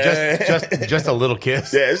before. Just a little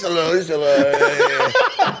kiss. Yeah, it's a little.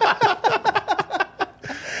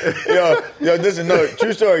 Yo, listen, no,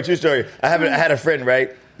 true story. I had a friend,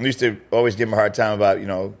 right? I used to always give him a hard time about,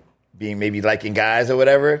 being maybe liking guys or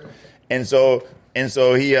whatever. And so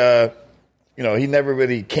he, he never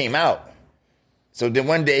really came out. So then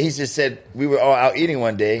one day he just said, we were all out eating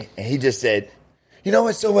one day, and he just said, you know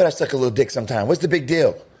what, so what, I suck a little dick sometime. What's the big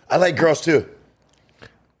deal? I like girls too.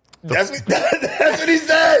 That's what he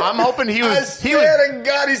said. I'm hoping he was. I swear to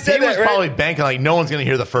God, he said that. He was probably banking like no one's going to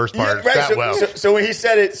hear the first part that well. So when he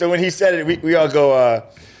said it, we all go.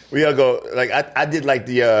 Like I did like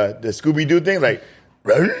the Scooby Doo thing, like.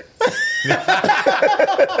 Right?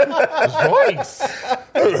 Voice.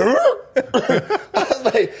 I was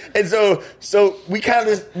like, and so we kind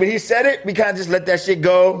of when he said it, we kind of just let that shit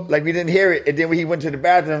go, like we didn't hear it. And then when he went to the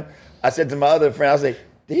bathroom, I said to my other friend, I was like,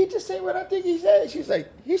 did he just say what I think he said? She's like,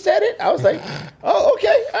 he said it. I was like, oh,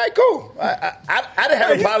 okay, all right, cool. I didn't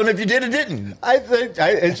have a problem if you did or didn't. I think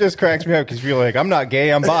it just cracks me up because you're like, I'm not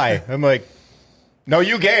gay, I'm bi. I'm like, no,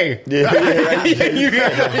 you gay. Yeah, right. You're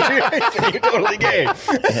totally gay. Why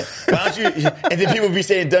don't you? And then people be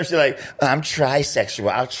saying dumb shit like, I'm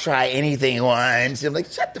trisexual. I'll try anything once. I'm like,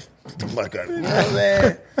 shut the fuck up. You know what I'm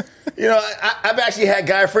saying? I've actually had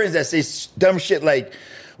guy friends that say dumb shit like,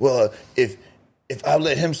 well, if I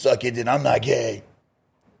let him suck it, then I'm not gay.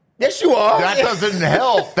 Yes, you are. That doesn't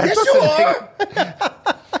help. Yes, you are.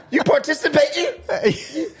 You participating?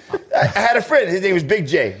 I had a friend. His name was Big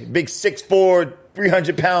J. Big 6'4",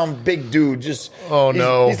 300-pound big dude. Just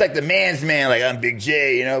he's like the man's man. Like, I'm Big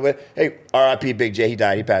J, But hey, R.I.P. Big J. He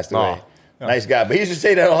died. He passed away. Nice guy. But he used to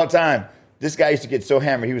say that all the time. This guy used to get so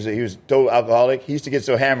hammered. He was a total alcoholic. He used to get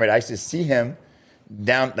so hammered. I used to see him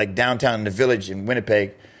downtown in the village in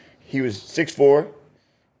Winnipeg. He was 6'4",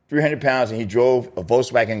 300 pounds, and he drove a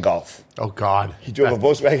Volkswagen Golf. Oh, God. He drove a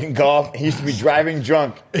Volkswagen Golf. He used to be driving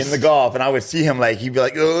drunk in the Golf, and I would see him he'd be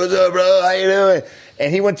like, oh, what's up, bro? How you doing?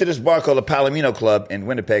 And he went to this bar called the Palomino Club in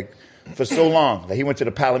Winnipeg for so long. He went to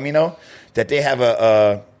the Palomino that they have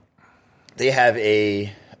a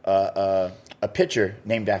pitcher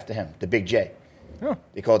named after him, the Big J. Oh.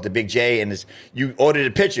 They call it the Big J, and you order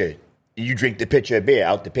the pitcher. You drink the pitcher of beer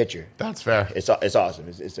out the pitcher. That's fair. It's awesome.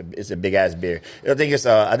 It's a big ass beer. I think it's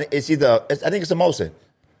a Molson.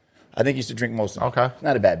 I think you should drink Molson. Okay.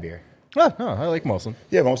 Not a bad beer. Oh, no, I like Molson.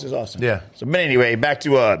 Yeah, Molson's awesome. Yeah. So, but anyway, back to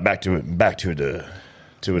the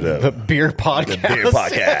Beer podcast. beer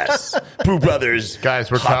podcast. Brew Brothers,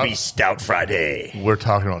 Guys, we're Hoppy Stout Friday. We're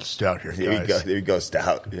talking about stout here, There guys. we go,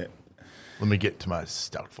 Stout. Yeah. Let me get to my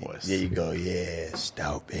stout voice. There you go. Yeah,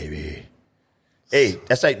 Stout, baby. Hey,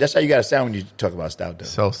 that's how you got to sound when you talk about Stout, though.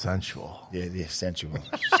 So sensual. Yeah, the sensual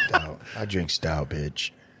Stout. I drink Stout,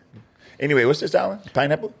 bitch. Anyway, what's this, Alan?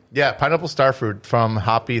 Pineapple? Yeah, pineapple starfruit from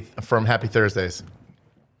Happy Thursdays.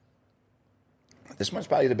 This one's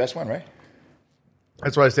probably the best one, right?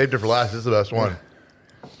 That's why I saved it for last. This is the best one.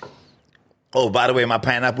 Oh, by the way, my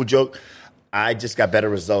pineapple joke, I just got better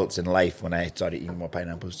results in life when I started eating more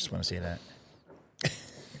pineapples. Just want to say that.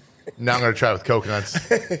 Now I'm going to try with coconuts.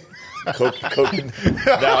 Coconut.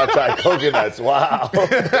 Now I'll try coconuts. Wow.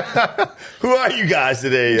 Who are you guys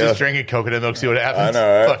today? Just drinking coconut milk, see what happens. I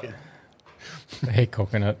know, right? Fuck it. I hate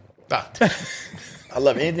coconut. I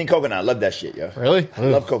love anything coconut. I love that shit, yo. Really? I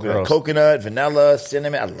love coconut. Gross. Coconut, vanilla,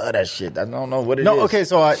 cinnamon. I love that shit. I don't know what it is. No, okay,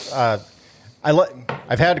 so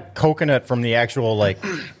I've had coconut from the actual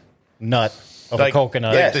nut of a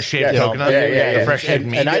coconut. Like the shaved Yeah. coconut? Yeah. The fresh shaved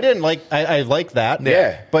meat? And I didn't like I like that.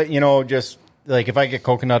 Yeah. But just like if I get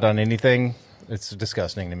coconut on anything, it's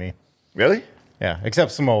disgusting to me. Really? Yeah,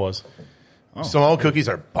 except Samoas. Samoa cookies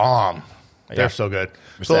are bomb. They're Yeah. so good.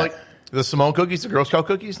 What's So that? like the Samoa cookies, the Girl Scout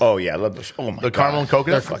cookies, Oh, yeah. I love those. Oh, my God. the caramel and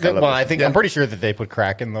coconut. Fuck, I love Well, those. I think I'm pretty sure that they put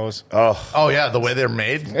crack in those. Oh yeah, the way they're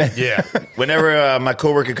made. Yeah. Whenever my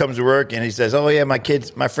coworker comes to work and he says, "Oh yeah, my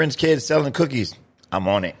friend's kid's selling cookies," I'm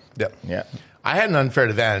on it. Yep. Yeah. I had an unfair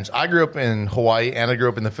advantage. I grew up in Hawaii and I grew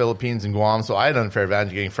up in the Philippines and Guam, so I had an unfair advantage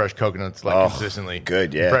of getting fresh coconuts consistently.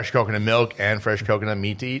 good, yeah. Fresh coconut milk and fresh coconut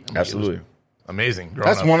meat to eat. Absolutely. It was amazing. growing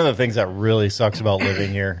That's up. one of the things that really sucks about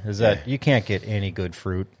living here is that you can't get any good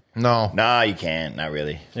fruit. No. Nah, you can't. Not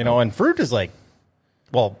really. And fruit is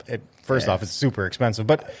first off, it's super expensive,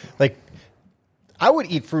 but I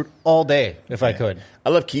would eat fruit all day if I could. I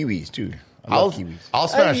love kiwis too. I love kiwis. I'll I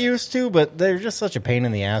smash. used to, but they're just such a pain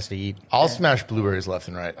in the ass to eat. I'll smash blueberries left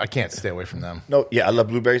and right. I can't stay away from them. No, yeah, I love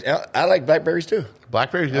blueberries. I like blackberries too.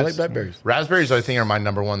 Blackberries. I like blackberries. Raspberries, I think, are my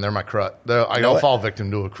number one. They're my crut. I'll fall victim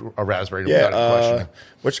to a raspberry without a question.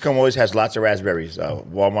 Whichcomb always has lots of raspberries.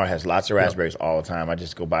 Walmart has lots of raspberries all the time. I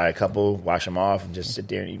just go buy a couple, wash them off, and just sit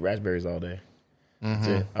there and eat raspberries all day. That's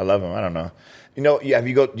it. I love them. I don't know. Do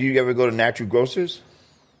you ever go to natural grocers?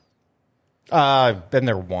 I've been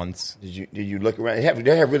there once. Did you look around?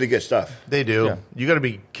 They have really good stuff. They do. Yeah. You got to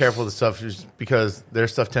be careful with the stuff just because their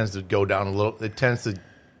stuff tends to go down a little. It tends to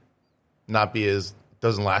not be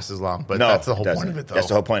doesn't last as long. But No, that's the whole doesn't. point of it, though. That's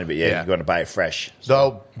the whole point of it. Yeah, Yeah. you're going to buy it fresh.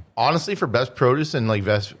 So honestly, for best produce and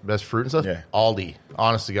best fruit and stuff, Yeah. Aldi.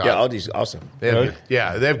 Honest to God, Yeah, Aldi's awesome. they have Really?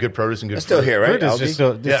 they have good produce and good. It's still fruit. here, right? Fruit is Aldi? just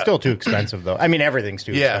it's Yeah. still too expensive, though. I mean, everything's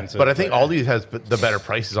too Yeah, expensive. but I think Aldi has the better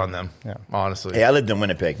prices on them. Yeah. Honestly. Hey, I lived in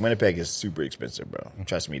Winnipeg. Winnipeg is super expensive, bro.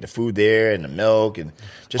 Trust me. The food there and the milk, and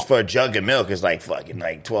just for a jug of milk is like fucking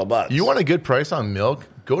 $12. You want a good price on milk?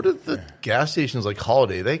 Go to the gas stations like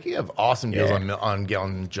Holiday. They can have awesome deals Yeah. on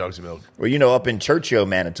gallon jugs of milk. Well, up in Churchill,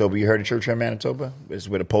 Manitoba, you heard of Churchill, Manitoba? It's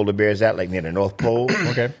where the polar bear is at, like near the North Pole.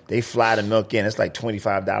 Okay. They fly the milk in. It's like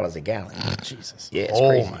 $25 a gallon. Jesus. Yeah, it's Oh,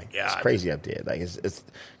 crazy. my God. It's crazy up there. Like it's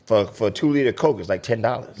for a 2-liter Coke, it's like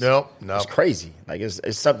 $10. No. It's crazy. Like it's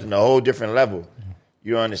something a whole different level.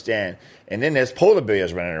 You don't understand. And then there's polar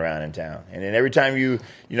bears running around in town. And then every time you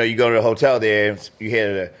go to the hotel there, you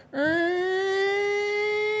hear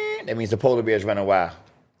that means the polar bear's running wild.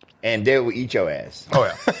 And they will eat your ass. Oh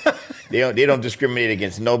yeah. They don't discriminate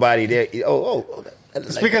against nobody.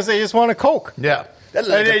 It's because they just want a Coke. Yeah. That's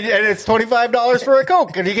And, like and it's $25 for a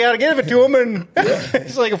Coke, and you got to give it to them, and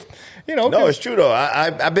it's like, no, it's true though.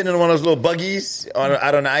 I've been in one of those little buggies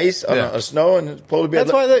out on the ice, on snow, and the polar bear.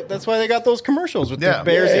 that's why they got those commercials with the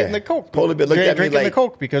bears Yeah. eating the Coke. Polar bear looked at me drinking the like-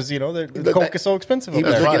 Coke because the looked Coke like- is so expensive. he Up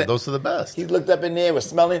was there. looking Right, at- those are the best. He looked up in there, was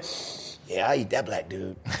smelling. Yeah, I eat that black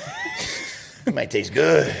dude. It might taste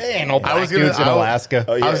good. Ain't no black was gonna- dudes in I was- Alaska.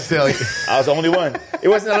 Oh, yeah. I was telling I was the only one. It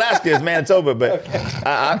wasn't Alaska, it was Manitoba. But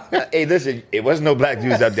hey, listen, it wasn't no black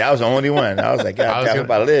dudes up there. I was the only one. I was like, God, I was I gonna-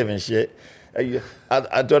 about to live and shit. I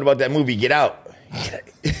thought about that movie, Get Out.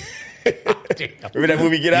 Remember that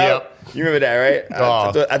movie, Get Out? You remember that, right?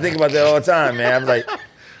 Oh. I think about that all the time, man. I'm like,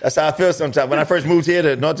 that's how I feel sometimes. When I first moved here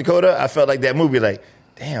to North Dakota, I felt like that movie. Like,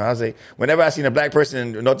 damn, I was like, whenever I seen a black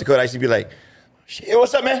person in North Dakota, I used to be like, shit,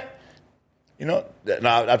 what's up, man? No,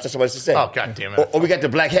 that's just what I was to say. Oh, God damn it. Or we got the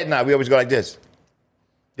black head nod. We always go like this.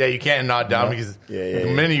 Yeah, you can't nod down because Yeah.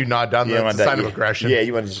 the minute you nod down, Yeah, that's a sign of yeah. aggression. Yeah,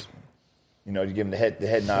 you want to just, you give them the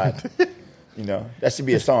head nod. You know, that should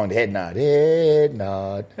be a song. The head nod. Head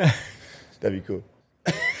nod. That'd be cool.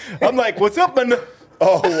 I'm like, what's up, man?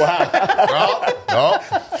 Oh, wow.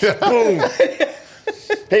 Boom.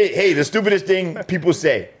 Hey, the stupidest thing people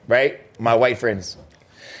say, right? My white friends.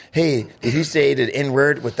 Hey, did he say the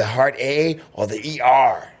N-word with the hard A or the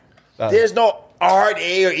ER? There's no hard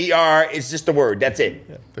A or ER. It's just the word. That's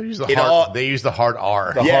it. They use the hard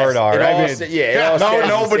R. The hard R.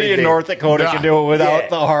 Nobody in North Dakota can do it without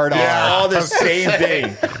the hard R. It's all the same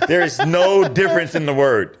thing. There is no difference in the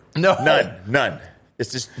word. No. None.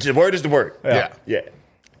 It's just, the word is the word. Yeah.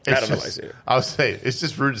 I don't know why I say it. I would say it's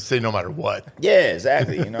just rude to say no matter what. Yeah,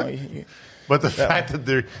 exactly. You know, but the fact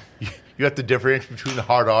that you have to differentiate between the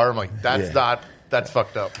hard R, I'm like, that's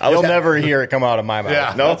fucked up. You'll never hear it come out of my mouth.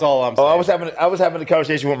 Yeah. No, that's all I'm saying. I was having a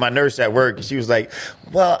conversation with my nurse at work, and she was like,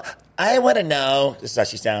 "Well, I want to know." This is how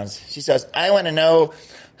she sounds. She says, "I want to know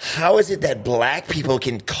how is it that black people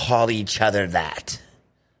can call each other that?"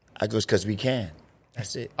 I goes, "Because we can."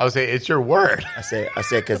 That's it. I would say it's your word. I said,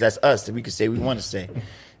 because that's us that we can say we want to say.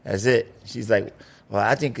 That's it. She's like, well,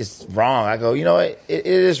 I think it's wrong. I go, you know what? It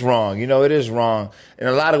is wrong. You know, it is wrong in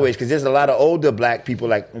a lot of ways because there's a lot of older black people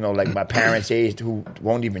like my parents' age who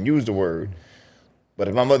won't even use the word. But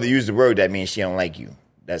if my mother used the word, that means she don't like you.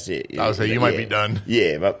 That's it. I would say you might be done.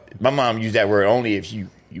 Yeah, but my mom used that word only if you're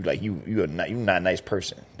not a nice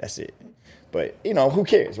person. That's it. But you know, who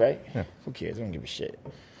cares, right? Yeah. Who cares? I don't give a shit.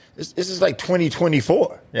 This is like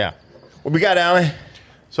 2024. Yeah. What we got, Alan?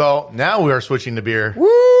 So now we are switching to beer. Woo!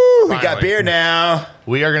 Finally. We got beer now.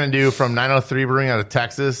 We are going to do from 903 Brewing out of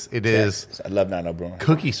Texas. It is I love 903 Brewing.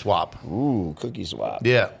 Cookie Swap. Ooh, Cookie Swap.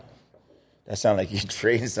 Yeah. That sounds like you're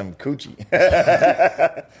trading some coochie.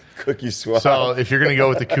 Cookie Swap. So if you're going to go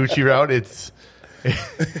with the coochie route, it's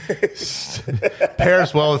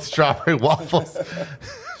pairs well with strawberry waffles,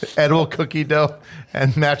 edible cookie dough,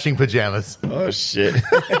 and matching pajamas. Oh, shit.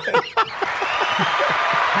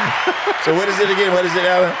 So what is it again? What is it,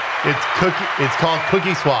 Alan? It's called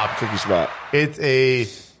Cookie Swap. Cookie Swap. It's a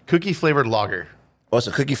cookie flavored lager. Oh, it's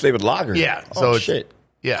a cookie flavored lager. Yeah. Oh, shit.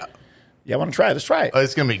 Yeah. Yeah, I want to try it. Let's try it. Oh,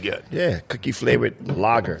 it's gonna be good. Yeah, cookie flavored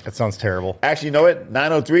lager. That sounds terrible. Actually, you know what?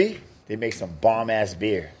 903, they make some bomb ass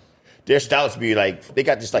beer. Their stouts be like, they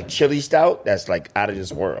got this like chili stout that's like out of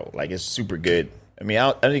this world. Like it's super good. I mean,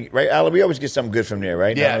 I think, right, Alan, we always get something good from there,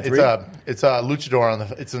 right? Yeah, it's a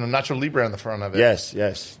luchador it's a Nacho Libre on the front of it. Yes.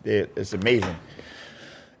 It's amazing.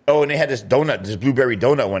 Oh, and they had this donut, this blueberry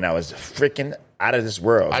donut one that was freaking out of this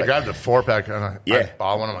world. I grabbed a 4-pack and I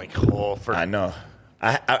bought one. I'm like, I know.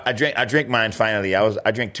 I drank mine finally.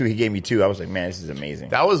 I drank 2. He gave me 2. I was like, man, this is amazing.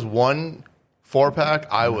 That was one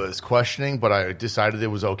 4-pack I was questioning, but I decided it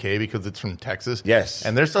was okay because it's from Texas. Yes.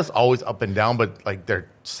 And their stuff's always up and down, but like their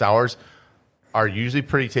sours are usually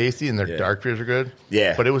pretty tasty and their dark beers are good.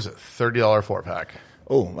 Yeah. But it was a $30 4-pack.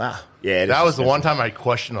 Oh, wow. Yeah. That was the one time I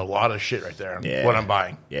questioned a lot of shit right there on what I'm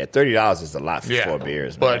buying. Yeah, $30 is a lot for 4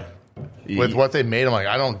 beers, man. But with what they made, I'm like,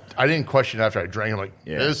 I didn't question it after I drank. I'm like,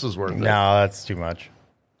 this is worth it. No, that's too much.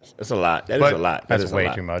 That's a lot. That is a lot. That's way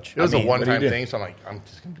too much. It was a one-time thing, so I'm like, I'm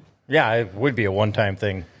just going to do it. Yeah, it would be a one-time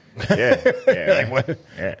thing. Yeah. What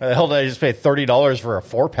the hell did I just pay $30 for a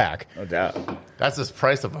 4-pack? No doubt. That's the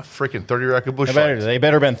price of a freaking 30-rack Busch. They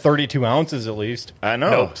better been 32 ounces at least. I know.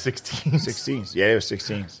 No, 16. 16s. Yeah, it was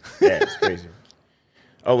 16s. Yeah, it's crazy.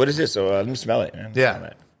 Oh, what is this? So let me smell it, man.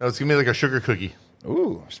 Yeah. No, it's going to be like a sugar cookie.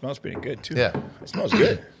 Ooh, it smells pretty good, too. Yeah. It smells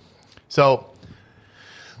good. So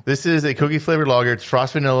this is a cookie-flavored lager. It's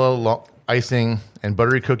frost vanilla icing and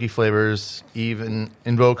buttery cookie flavors. Even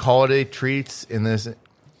invoke holiday treats in this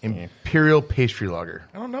imperial pastry lager.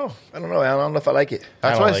 I don't know. I don't know if I like it.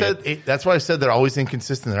 That's why I said they're always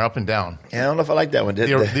inconsistent. They're up and down. Yeah, I don't know if I like that one.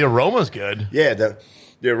 The aroma's good. Yeah, the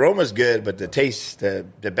aroma's good, but the taste,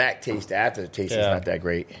 the back taste, the after taste is not that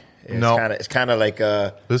great. It's kind of like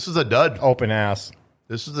this is a dud. Open ass.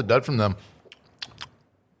 This is a dud from them.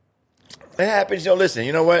 It happens. Listen,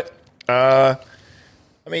 you know what? I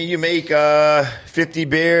mean, you make 50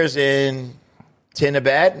 beers and 10 are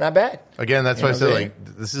bad, not bad. Again, that's why I said like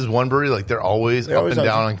this is one brewery. Like they're always up and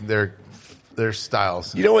down on their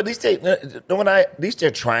styles. You know what? At least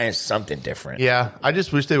they're trying something different. Yeah, I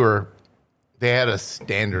just wish they had a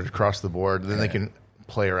standard across the board. Then they can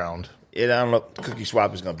play around. I don't know. Cookie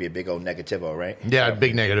Swap is going to be a big old negativo, right? Yeah,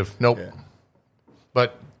 big negative. Nope. Yeah.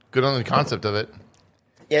 But good on the concept of it.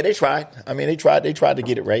 Yeah, they tried. I mean, they tried to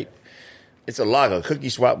get it right. It's a lager, Cookie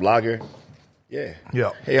Swap lager. Yeah.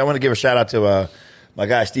 Yeah. Hey, I want to give a shout out to my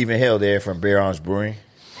guy Stephen Hill there from Bear Arms Brewing.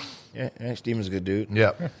 Yeah, Stephen's a good dude.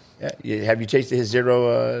 Yeah. Yeah. Have you tasted his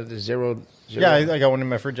zero Yeah, I got one in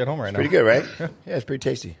my fridge at home right now. Pretty good, right? Yeah, it's pretty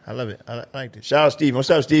tasty. I love it. I liked it. Shout out Steven. What's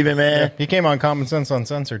up, Steven, man? Yeah, he came on Common Sense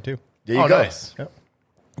Uncensored, too. There you go. Nice. Yep.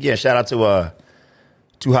 Yeah, shout out to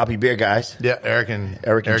two Hoppy Beer guys. Yeah, Eric and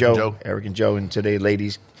Joe. Eric and Joe, and today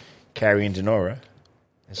ladies, Carrie and Denora.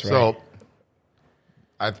 That's right.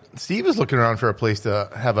 So, Steve was looking around for a place to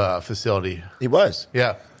have a facility. He was.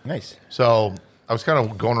 Yeah. Nice. So, I was kind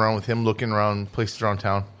of going around with him, looking around places around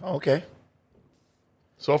town. Oh, okay.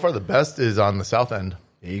 So far, the best is on the south end.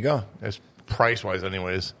 There you go. It's price-wise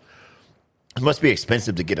anyways. It must be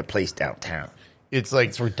expensive to get a place downtown. It's like...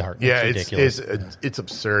 It's retarded. Yeah, it's ridiculous. It's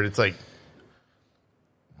absurd. It's like...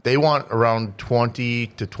 They want around 20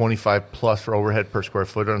 to 25 plus for overhead per square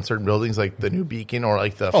foot on certain buildings, like the New Beacon or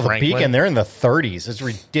like the Franklin. The Beacon, they're in the 30s. It's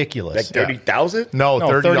ridiculous. Like 30,000? No,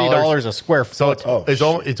 $30 a square foot. So it's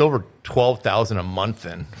over $12,000 a month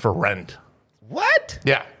then for rent. What?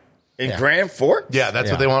 Yeah. In Grand Forks? Yeah, that's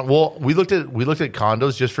what they want. Well, we looked at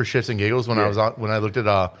condos just for shits and giggles when I looked at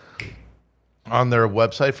on their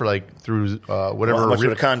website for like through whatever. How much for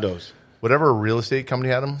the condos? Whatever real estate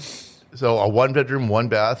company had them. So a 1 bedroom, 1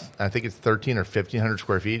 bath, I think it's 1,300 or 1,500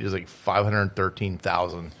 square feet is like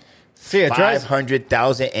 $513,000. See, it drives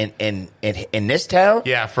 500,000 in this town?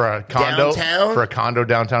 Yeah, for a condo Downtown? for a condo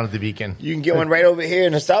downtown at the Beacon. You can get one right over here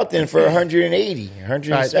in the south end for 180,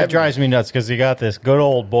 170. It drives me nuts because you got this good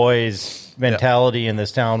old boys mentality in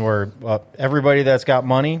this town where everybody that's got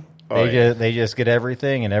money, they just get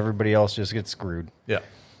everything and everybody else just gets screwed. Yeah.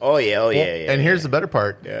 Oh yeah. And here's the better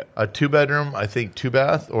part. Yeah. A 2 bedroom, I think 2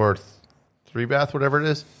 bath or 3 bath, whatever it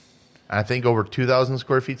is. I think over 2,000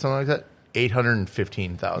 square feet, something like that.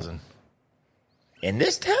 815,000. In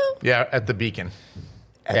this town? Yeah, at the Beacon.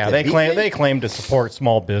 At They the claim to support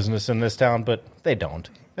small business in this town, but they don't.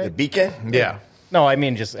 The Beacon? Yeah. No, I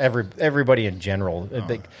mean just everybody in general.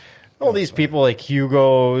 All these people like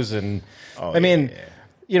Hugo's and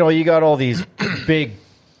you got all these big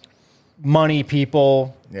money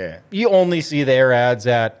people. Yeah. You only see their ads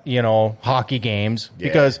at hockey games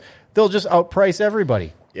because they'll just outprice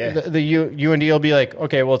everybody. Yeah. The UND will be like,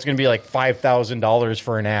 okay, well, it's going to be like $5,000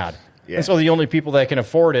 for an ad. Yeah. And so the only people that can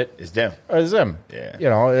afford it It's them. is them.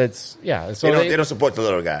 Yeah. So They don't support the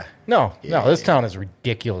little guy. No, this town is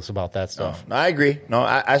ridiculous about that stuff. No, I agree. No,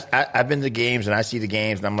 I've been to games and I see the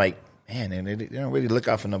games and I'm like, man, they don't really look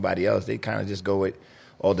out for nobody else. They kind of just go with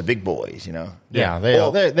all the big boys, Yeah, you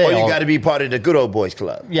got to be part of the good old boys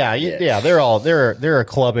club. Yeah, they're a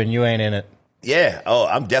club and you ain't in it. Yeah. Oh,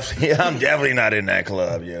 I'm definitely not in that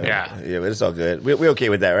club. Yeah, but it's all good. We're okay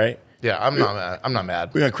with that, right? Yeah, I'm not mad.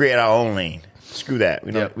 We're gonna create our own lane. Screw that.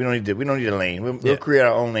 We don't need a lane. We'll create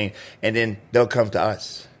our own lane, and then they'll come to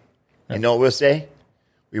us. And you know what we'll say?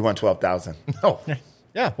 We want 12,000. No.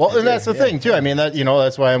 Yeah, well, and that's the thing too. I mean,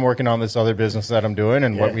 that's why I'm working on this other business that I'm doing,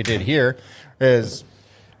 and what we did here is,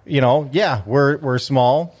 we're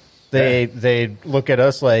small. They look at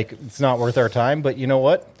us like it's not worth our time, but you know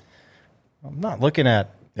what? I'm not looking at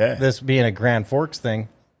this being a Grand Forks thing.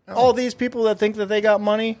 No. All these people that think that they got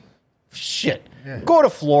money, shit. Yeah. Go to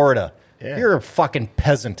Florida. Yeah. You're a fucking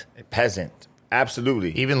peasant. A peasant.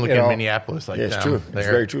 Absolutely. Even look at Minneapolis like that. It's true. It's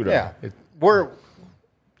very true, though. Yeah. We're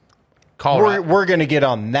going to get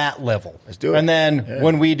on that level. Let's do it. And then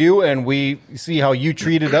when we do and we see how you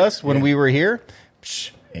treated us when we were here,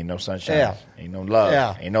 ain't no sunshine. Yeah. Ain't no love.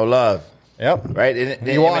 Yeah. Ain't no love. Yep. Right?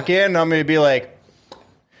 You walk in, I'm going to be like,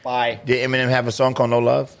 bye. Did Eminem have a song called No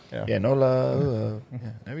Love? Yeah, No Love. Yeah,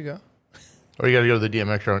 there we go. Or you got to go to the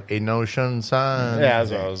DMX round. Ain't no sunshine. Yeah,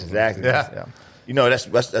 that's what I was exactly. Yeah.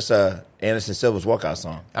 That's Anderson Silva's walkout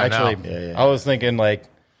song. Actually, I was thinking like,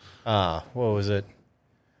 what was it?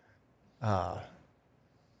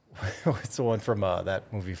 What's the one from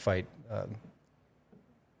that movie Fight?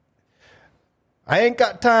 I ain't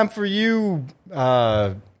got time for you.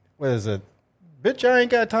 What is it? Bitch, I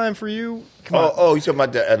ain't got time for you. Come on. Oh, you talking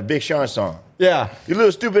about the Big Sean song? Yeah. You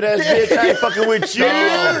little stupid ass bitch. I ain't fucking with you.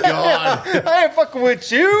 Oh, God. I ain't fucking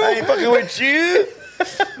with you. I ain't fucking with you.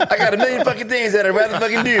 I got a million fucking things that I'd rather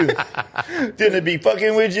fucking do than to be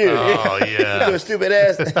fucking with you. Oh, yeah. You little stupid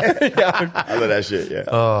ass. I love that shit, yeah.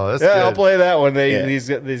 Oh, that's good. I'll play that one. These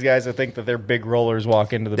guys that think that they're big rollers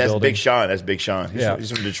walk into the building. Big Sean. That's Big Sean.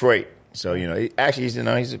 He's from Detroit. So, he's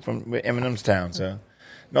from Eminem's town. So,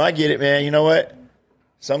 no, I get it, man. You know what?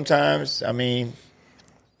 Sometimes, I mean,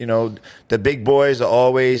 the big boys are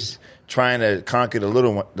always trying to conquer the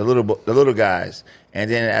little guys, and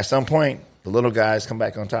then at some point, the little guys come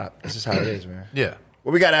back on top. This is how it is, man. Yeah.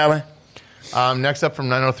 What we got, Alan? Next up from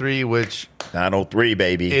 903, which 903,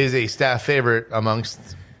 baby, is a staff favorite amongst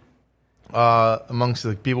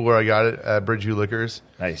the people where I got it at Bridgeview Liquors.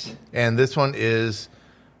 Nice. And this one is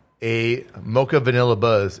a mocha vanilla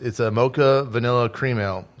buzz. It's a mocha vanilla cream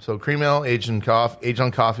ale. So cream ale aged on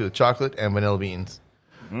coffee with chocolate and vanilla beans.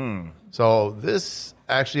 So this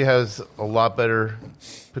actually has a lot better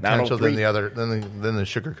potential than the other than the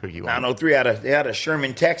sugar cookie one. 903 out of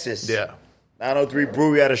Sherman, Texas. Yeah. 903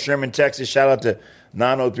 Brewery out of Sherman, Texas. Shout out to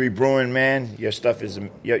 903 Brewing, man. Your stuff is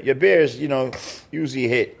your beers, usually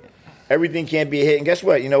hit. Everything can't be a hit. And guess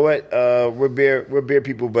what? You know what? We're beer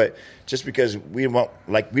people, but just because we don't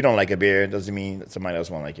like a beer doesn't mean somebody else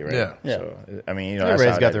won't like it, right? Yeah. So I mean,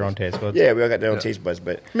 Everybody's got their own taste buds. Yeah, we all got their own taste buds,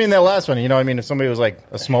 but I mean, that last one, if somebody was like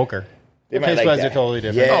a smoker, they their might taste like buds that. are totally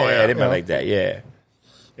different. Yeah, they might like that. Yeah.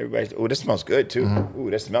 Everybody's. Oh, this smells good too. Ooh,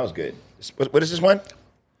 that smells good. What is this one?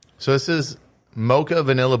 So this is mocha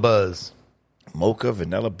vanilla buzz. Mocha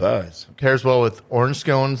Vanilla Buzz. Pairs well with orange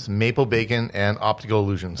scones, maple bacon, and optical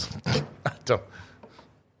illusions.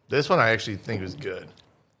 This one I actually think is good.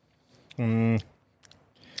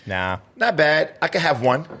 Nah. Not bad. I could have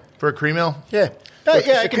one. For a cream ale? Yeah.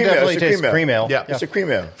 I can definitely taste cream ale. Yeah. It's a cream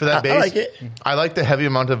ale. For that base, I like it. I like the heavy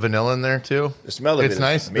amount of vanilla in there, too. The smell of it's it is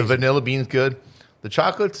nice. amazing. The vanilla bean's good. The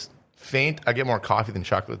chocolate's faint. I get more coffee than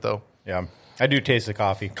chocolate, though. Yeah. I do taste the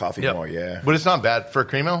coffee. Coffee Yep. more, yeah. But it's not bad. For a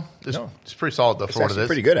cream ale, it's pretty solid, though, It's for what it actually is.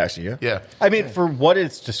 pretty good, actually, yeah. Yeah. I mean, for what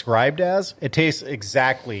it's described as, it tastes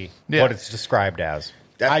exactly what it's described as.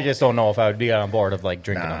 I just don't know if I would be on board of like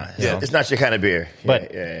drinking them. Yeah, it's not your kind of beer.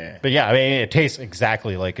 But yeah. I mean, it tastes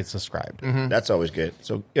exactly like it's described. That's always good.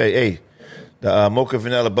 So, hey, the Mocha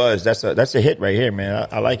Vanilla Buzz, that's a hit right here, man.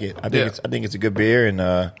 I like it. I think it's a good beer, and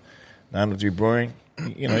 903 Brewing,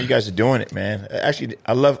 you guys are doing it, man. Actually,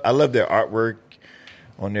 I love their artwork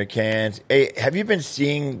on their cans. Hey, have you been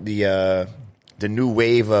seeing the new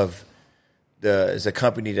wave of there's a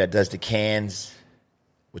company that does the cans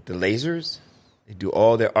with the lasers? They do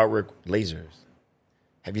all their artwork lasers.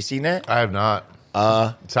 Have you seen that? I have not.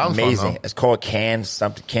 Sounds amazing. fun, though. It's called Can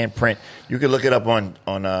Print. You can look it up on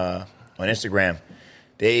Instagram.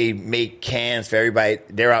 They make cans for everybody.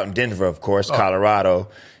 They're out in Denver, of course, Colorado,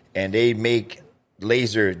 and they make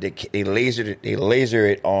laser. They laser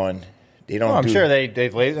it on. They don't. I'm sure they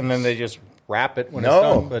laser and then they just wrap it when it's No,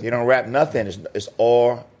 done. But they don't wrap nothing. It's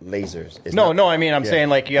all lasers. It's no. not- I mean, I'm saying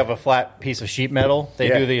like you have a flat piece of sheet metal. They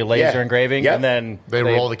Yeah. do the laser Yeah. engraving, Yep. and then They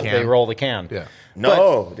roll the can. They roll the can. Yeah.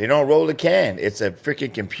 No, they don't roll the can. It's a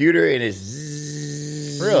freaking computer, and it's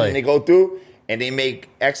zzz, Really? and they go through, and they make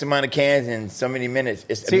X amount of cans in so many minutes.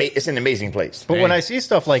 It's an amazing place. But when I see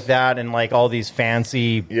stuff like that and like all these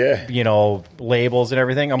fancy, labels and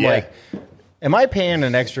everything, I'm like, am I paying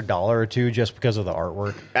an extra $1 or $2 just because of the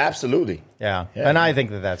artwork? Absolutely. Yeah. And I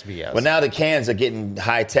think that's BS. But now the cans are getting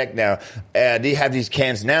high tech now. They have these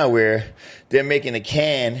cans now where they're making a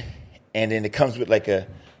can, and then it comes with like a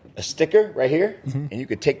sticker right here, and you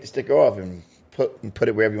could take the sticker off and put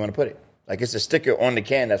it wherever you want to put it. Like it's a sticker on the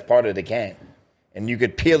can that's part of the can, and you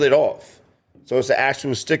could peel it off. So it's an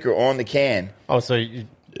actual sticker on the can. Oh, so you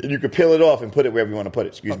could peel it off and put it wherever you want to put it.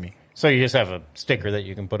 Excuse me. So you just have a sticker that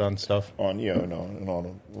you can put on stuff? On,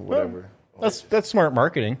 whatever. That's smart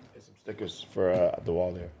marketing. There's some stickers for the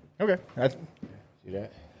wall there. Okay. See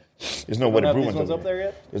that? There's no Where to Brew ones up there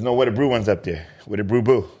yet? There's no Where to Brew ones up there. Where to Brew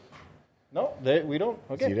Boo. No, we don't.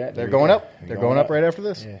 Okay. See that? They're going up. They're going up right after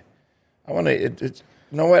this. Yeah. I want to, you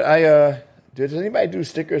know what? Does anybody do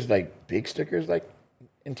stickers, like big stickers, like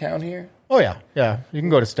in town here? Oh, yeah. Yeah. You can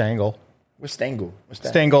go to Stengel. What's Stengel? What's that?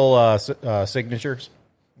 Stengel Signatures.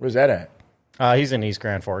 Where's that at? He's in East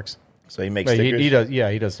Grand Forks. So he makes stickers? He does.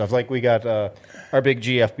 Yeah, he does stuff. Like we got our big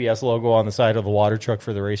GFBS logo on the side of the water truck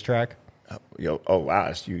for the racetrack. Oh wow,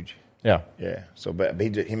 that's huge. Yeah. Yeah. So, but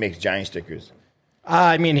he makes giant stickers.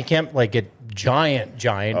 I mean, he can't like get giant,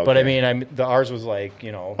 Okay. but I mean, ours was like,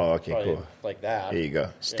 Oh, okay, cool. like that. There you go.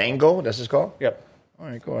 Stengel, that's what it's called? Yep. All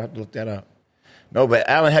right, cool. I have to look that up. No, but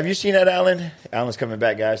Alan, have you seen that, Alan? Alan's coming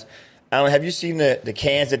back, guys. Alan, have you seen the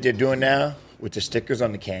cans that they're doing now with the stickers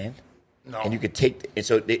on the can? No. And you could take, and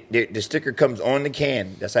so the sticker comes on the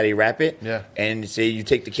can. That's how they wrap it. Yeah. And say you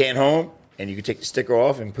take the can home, and you can take the sticker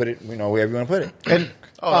off and put it, wherever you want to put it. And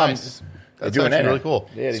Nice. That's doing actually that really now. cool.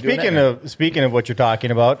 Yeah, they're doing that now. Speaking of what you're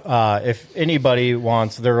talking about, if anybody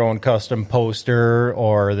wants their own custom poster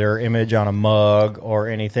or their image on a mug or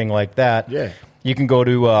anything like that, you can go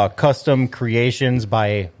to Custom Creations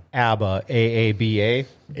by ABBA, AABA.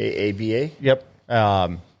 AABA? Yep.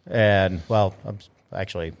 And well, I'm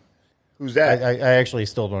actually, who's that? I actually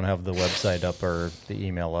still don't have the website up or the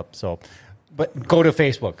email up. So, but go to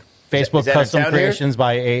Facebook. Facebook is that Custom in town here? Creations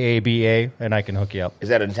by AABA, and I can hook you up. Is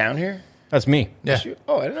that in town here? That's me. Yeah.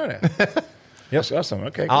 Oh, I didn't know that. Yep. That's awesome.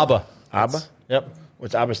 Okay. Cool. ABBA. ABBA? Yep.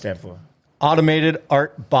 What's ABBA stand for? Automated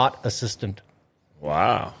Art Bot Assistant.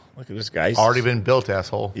 Wow. look at this guy. Already been built,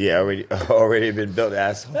 asshole. Yeah, already been built,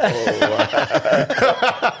 asshole.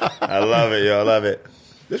 I love it, yo. I love it.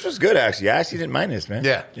 This was good, actually. I actually didn't mind this, man.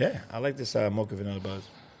 Yeah. Yeah. I like this Mocha Vanilla Buzz.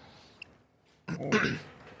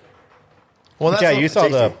 Well, that's you saw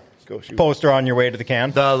the poster on your way to the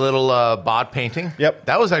can. the little bot painting. Yep.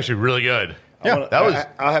 That was actually really good. Yeah. That was.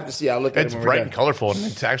 I'll have to see. I'll look at it. It's when we're bright done. and colorful, and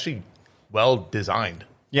it's actually well designed.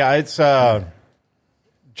 Yeah, it's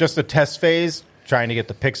just a test phase, trying to get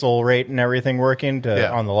the pixel rate and everything working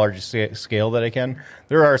on the largest scale that I can.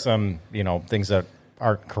 There are some, things that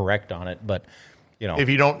aren't correct on it, but if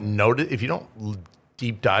you don't notice, if you don't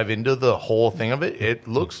deep dive into the whole thing of it, it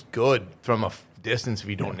looks good from a distance if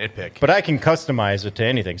you don't nitpick. But I can customize it to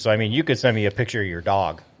anything. So I mean, you could send me a picture of your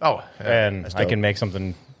dog. Oh, yeah, and I can make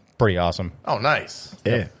something pretty awesome. Oh, nice.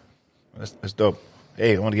 Yeah. That's dope.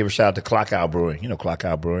 Hey, I want to give a shout out to Clock Out Brewing. You know Clock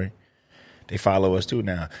Out Brewing. They follow us too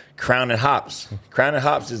now. Crown and Hops. Crown and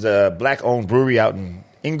Hops is a black-owned brewery out in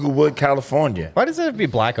Inglewood, California. Why does it have to be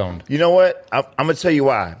black-owned? You know what? I'm going to tell you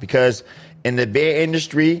why. Because in the beer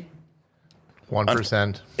industry,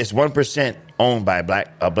 1%. it's 1% owned by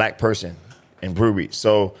a black person in breweries.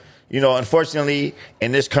 So, unfortunately,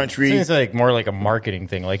 in this country... It seems more like a marketing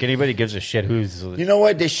thing. Like anybody gives a shit who's... You know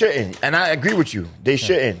what? They shouldn't. And I agree with you. They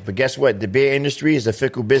shouldn't. But guess what? The beer industry is a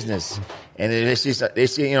fickle business. And they see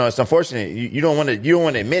it's unfortunate. You don't want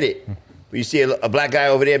to admit it. But you see a black guy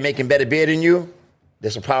over there making better beer than you,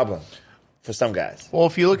 there's a problem for some guys. Well,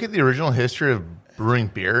 if you look at the original history of brewing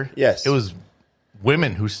beer, yes, it was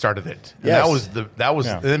women who started it. And yes. that was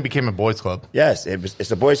it then became a boys club. Yes, it's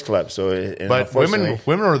a boys club. So, but women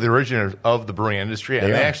were the originators of the brewing industry,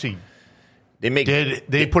 and they actually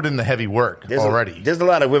they put in the heavy work already. There's a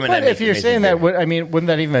lot of women. But that if you're saying that, wouldn't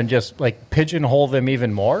that even just pigeonhole them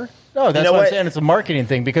even more? No, that's what I'm saying. It's a marketing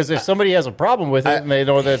thing, because if somebody has a problem with it and they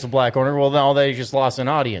know that it's a black owner, well, now they just lost an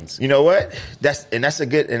audience. You know what? That's a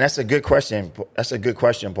good question. That's a good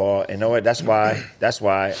question, Paul. And you know what? That's why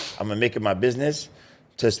I'm gonna make it my business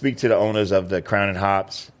to speak to the owners of the Crown and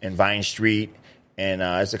Hops and Vine Street, and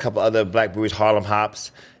there's a couple other black breweries, Harlem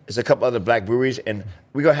Hops. There's a couple other black breweries, and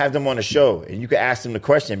we're gonna have them on the show, and you can ask them the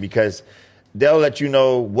question, because they'll let you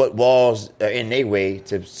know what walls are in their way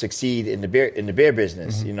to succeed in the beer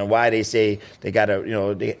business. Mm-hmm. Why they say they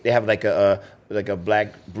gotta, they have like a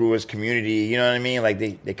black brewers community. You know what I mean? Like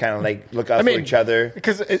they kind of like look out for each other.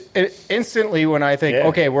 Because it instantly when I think,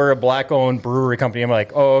 okay, we're a black owned brewery company, I'm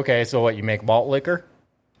like, oh, okay, so what? You make malt liquor?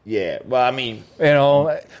 Yeah. Well, I mean,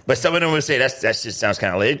 but some of them would say that just sounds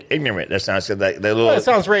kind of ignorant. That sounds like it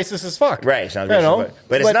sounds racist as fuck. Right. It sounds racist as fuck.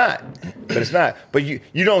 But it's not. But it's not. But you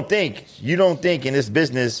don't think in this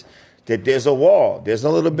business that there's a wall. There's a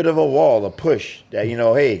little bit of a wall, a push that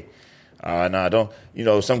hey, don't.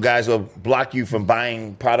 Some guys will block you from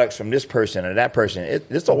buying products from this person or that person.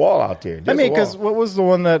 It's a wall out there. There's because what was the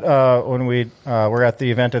one that when we were at the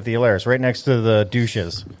event at the Alaris, right next to the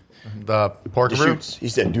douches. The pork brew? He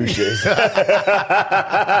said douches. He called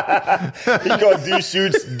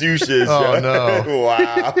douches. Oh, no.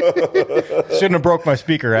 Wow. Shouldn't have broke my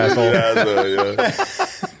speaker, asshole. Yeah.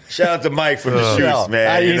 Shout out to Mike from the Shoots,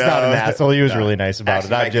 man. He's not an asshole. He was really nice about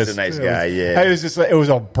it. Mike is a nice guy, yeah. It was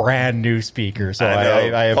a brand new speaker, so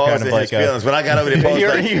I have Paul kind of like feelings. When I got over there, Paul was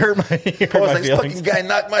like, he hurt my this feelings. fucking guy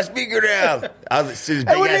knocked my speaker down. I was like,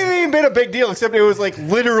 it wouldn't have even been a big deal, except it was like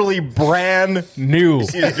literally brand new. You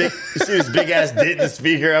see this big ass dent in the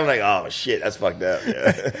speaker? I'm like, oh shit, that's fucked up.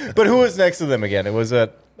 Yeah. But who was next to them again? It was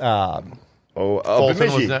at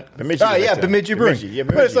Bemidji. Bemidji Brewing. Yeah,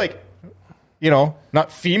 but it's like,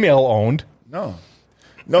 not female owned. No,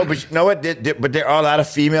 but you know what? But there are a lot of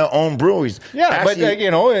female-owned breweries. Yeah,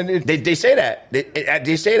 actually, but and they say that.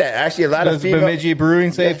 They say that. Actually, a lot of female. Does Bemidji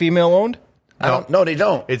Brewing say female-owned? No, they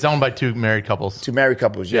don't. It's owned by two married couples. Two married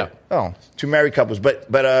couples. Yeah. Oh, two married couples. But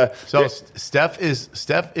so Steph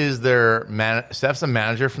is their Steph's a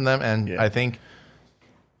manager from them, and I think.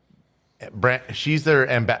 She's their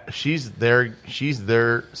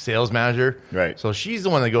sales manager, right? So she's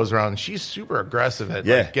the one that goes around. And she's super aggressive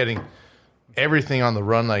at getting everything on the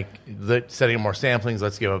run, like setting more samplings.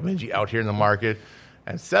 Let's get a Bemidji out here in the market.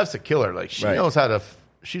 And Steph's a killer. Like she knows how to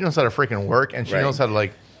freaking work, and she knows how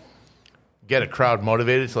to get a crowd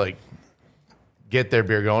motivated to get their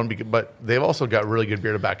beer going. But they've also got really good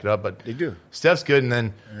beer to back it up. But they do. Steph's good, and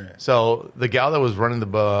then so the gal that was running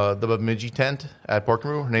the Bemidji tent at Pork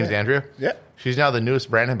and Brew, her name's Andrea. Yeah, she's now the newest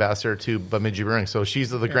brand ambassador to Bemidji Brewing. So she's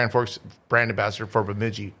the Grand Forks brand ambassador for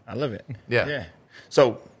Bemidji. I love it. Yeah.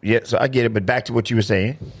 So I get it. But back to what you were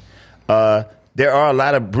saying, there are a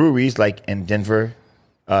lot of breweries like in Denver.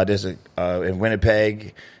 There's in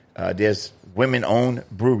Winnipeg. There's women-owned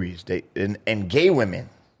breweries. And gay women.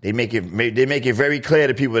 They make it very clear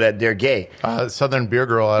to people that they're gay. Southern Beer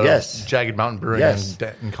Girl out Yes. of Jagged Mountain Brewing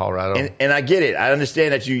in Colorado. And I get it. I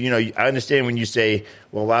understand that I understand when you say,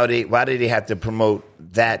 well, why do they have to promote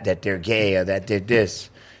that they're gay or that they're this?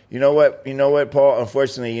 You know what, Paul?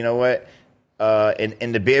 Unfortunately, you know what?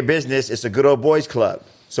 In the beer business, it's a good old boys club.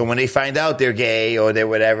 So when they find out they're gay or they're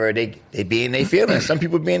whatever, they be in their feelings. Some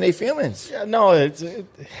people be in their feelings. Yeah, no, it's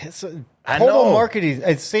total marketing.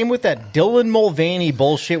 It's same with that Dylan Mulvaney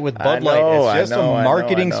bullshit with Bud Light. It's just a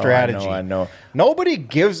marketing strategy. I know. Nobody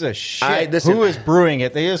gives a shit who is brewing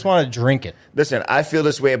it. They just want to drink it. Listen, I feel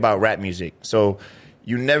this way about rap music. So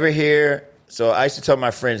you never hear. So I used to tell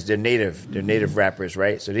my friends they're native rappers,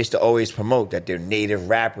 right? So they used to always promote that they're native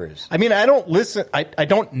rappers. I mean, I don't listen. I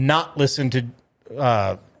don't not listen to.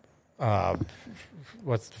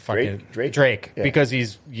 What's the fucking Drake yeah. Because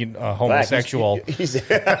he's homosexual. He's that's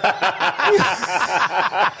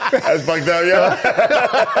fucked up, yo.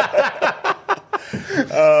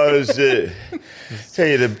 Oh shit! Tell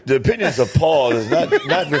you the opinions of Paul does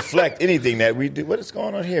not reflect anything that we do. What is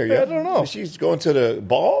going on here? Yo? I don't know. She's going to the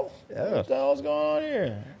ball. Yeah. What the hell's going on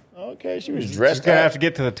here? Okay, she was dressed. She's gonna have to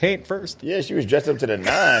get to the taint first. Yeah, she was dressed up to the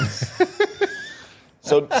nines.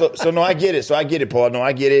 So no, I get it. So I get it, Paul. No,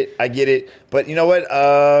 I get it. But you know what?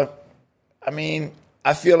 I mean,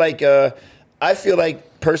 I feel like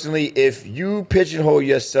personally, if you pigeonhole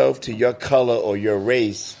yourself to your color or your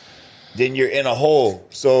race, then you're in a hole.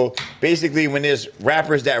 So basically, when there's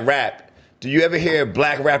rappers that rap, do you ever hear a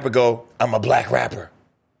black rapper go, "I'm a black rapper"?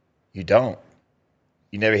 You don't.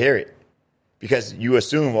 You never hear it because you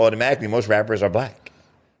assume automatically most rappers are black,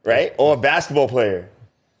 right? Or a basketball player.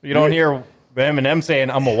 You don't hear Eminem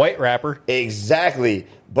saying, "I'm a white rapper." Exactly.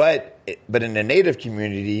 But in the Native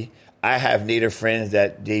community, I have Native friends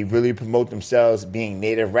that they really promote themselves being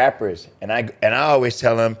Native rappers. And I always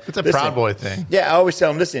tell them, it's a Proud Boy thing. Yeah, I always tell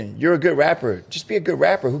them, listen, you're a good rapper. Just be a good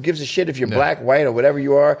rapper. Who gives a shit if you're black, white, or whatever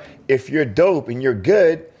you are? If you're dope and you're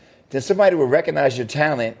good, then somebody will recognize your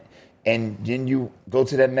talent and then you go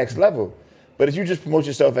to that next level. But if you just promote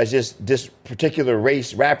yourself as just this particular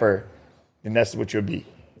race rapper, then that's what you'll be.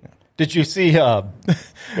 Did you see? That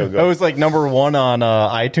was like number one on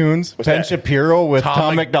iTunes. What's Ben that? Shapiro with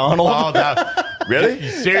Tom McDonald. Oh, really?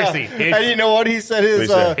 Seriously. And you know what he said?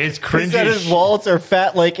 It's cringy. He said his wallets are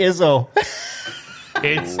fat like Izzo.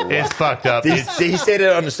 It's fucked up. Did he say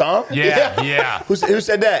that on the song? Yeah. Who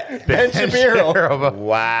said that? Ben Shapiro.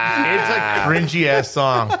 Wow. It's a cringy ass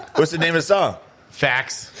song. What's the name of the song?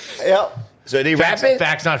 Facts. Yep. So they rap it?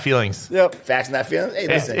 Facts, not feelings. Yep. Facts, not feelings? Hey,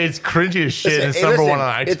 listen. It's cringy as shit. It's number one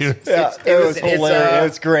on iTunes. It was hilarious.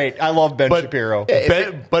 It's great. I love Ben Shapiro.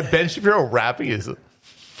 But Ben Shapiro rapping is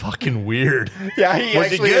fucking weird. Yeah, he was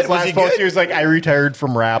actually, he good? his last post, he was like, I retired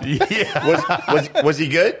from rap. Yeah. Was he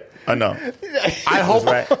good? Oh, no. I hope.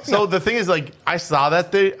 Right. So the thing is, like, I saw the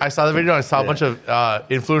video. I saw a bunch of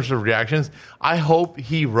influencer reactions. I hope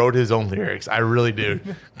he wrote his own lyrics. I really do,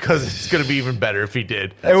 because it's going to be even better if he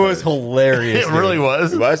did. It was hilarious. It really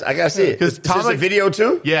was. It was. I gotta see it. Because Tom's a video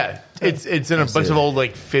too. Yeah, it's in a bunch of old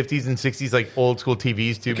like 50s and 60s like old school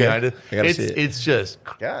TVs too behind it. I gotta see it. It's just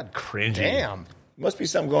cringy. Damn. Must be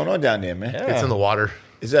something going on down there, man. Yeah. It's in the water.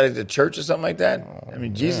 Is that like the church or something like that? I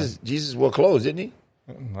mean, Jesus will close, didn't he?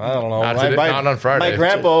 I don't know. Not on Friday. My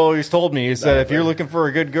grandpa always told me, he said, if you're looking for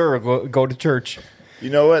a good girl, go to church. You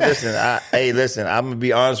know what? Listen, I'm gonna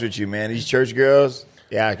be honest with you, man. These church girls,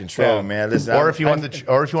 out of control, man. Listen, or if you want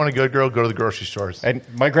a good girl, go to the grocery stores. And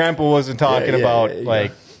my grandpa wasn't talking about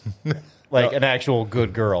like an actual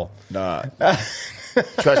good girl. Nah.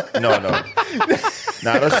 Trust, no.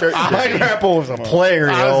 Nah, those church. My grandpa was a player,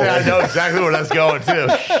 Honestly, I know exactly where that's going too.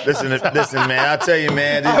 Listen, man. I'll tell you,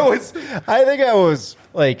 man. I think I was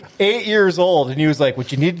like 8 years old, and he was like,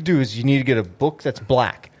 "What you need to do is you need to get a book that's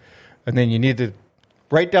black, and then you need to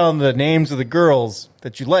write down the names of the girls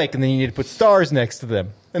that you like, and then you need to put stars next to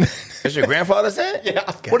them." That's your grandfather said? Yeah.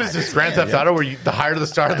 God, what is this, Grand Theft Auto, where the higher the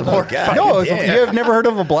star, the more? No, you have never heard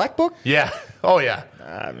of a black book? Yeah. Oh yeah.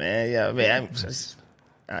 Man. Yeah, man.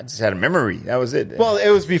 I just had a memory. That was it. Well, it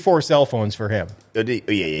was before cell phones for him.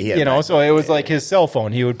 Yeah. So it was like his cell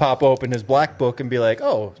phone. He would pop open his black book and be like,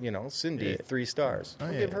 "Oh, Cindy, 3 stars.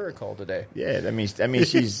 I'll give her a call today." Yeah, that means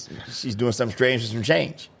she's doing something strange with some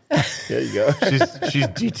change. There you go. She's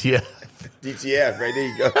DTF. DTF, right there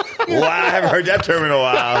you go. Wow, I haven't heard that term in a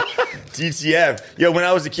while. DTF. Yo, when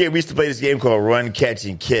I was a kid, we used to play this game called Run, Catch,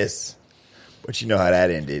 and Kiss. But you know how that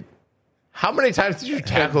ended. How many times did you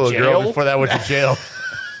tackle a girl before that went to jail?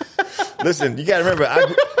 Listen, you got to remember.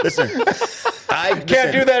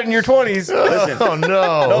 Can't do that in your 20s. Listen, Oh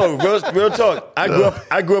no! no, real talk.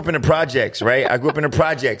 I grew up in the projects, right? I grew up in the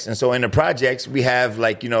projects, and so in the projects we have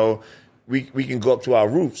like we can go up to our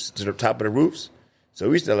roofs, to the top of the roofs. So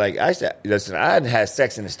we used to listen. I had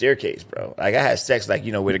sex in the staircase, bro. Like I had sex where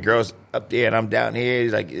the girls up there and I'm down here.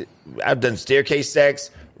 Like I've done staircase sex,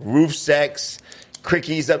 roof sex,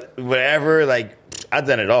 crickies up, whatever. Like I've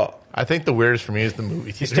done it all. I think the weirdest for me is the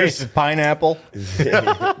movie theaters. Tasted pineapple.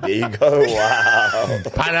 There you go. Wow.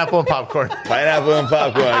 Pineapple and popcorn. Pineapple and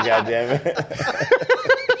popcorn, goddammit.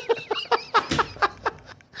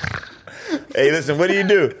 Hey, listen, what do you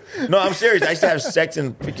do? No, I'm serious. I used to have sex in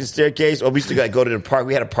the freaking staircase. Or we used to go to the park.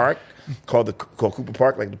 We had a park called Cooper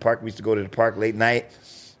Park. Like the park, we used to go to the park late night.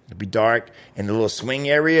 It'd be dark. And the little swing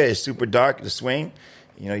area is super dark, the swing.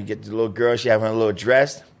 You get the little girl. She have on a little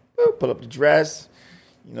dress. Boop, pull up the dress.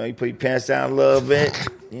 You put your pants down a little bit.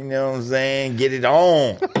 You know what I'm saying? Get it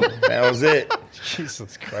on. That was it.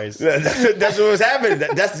 Jesus Christ. That's what was happening.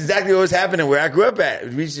 That's exactly what was happening where I grew up at.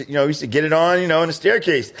 We used to get it on, in the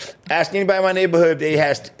staircase. Ask anybody in my neighborhood if they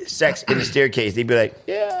had sex in the staircase. They'd be like,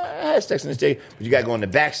 yeah, I had sex in the staircase. But you got to go in the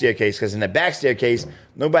back staircase because in the back staircase,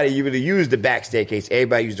 nobody really used the back staircase.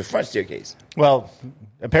 Everybody used the front staircase. Well,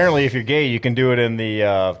 apparently if you're gay, you can do it in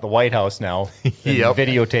the White House now. Yep.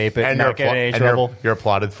 Videotape it and not get in any trouble. You're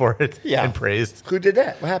applauded for it and praised. Who did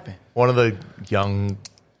that? What happened? One of the young...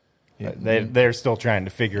 They're still trying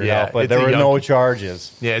to figure it Yeah, out, but it's there a were young- no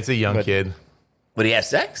charges. Yeah, it's a young kid. But he had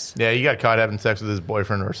sex? Yeah, he got caught having sex with his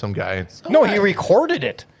boyfriend or some guy. No, he recorded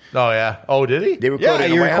it. Oh, yeah. Oh, did he? They recorded Yeah,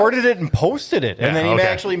 in he the White recorded it and posted it. And Yeah, then he okay.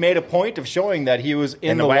 actually made a point of showing that he was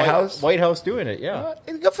in the White House? White House doing it, yeah. House?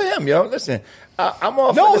 Good for him, yo. Listen, I'm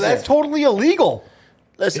all for No, listen, that's totally illegal.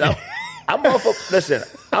 Listen, I'm all for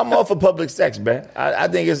I'm all for public sex, man. I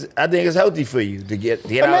think it's healthy for you to get out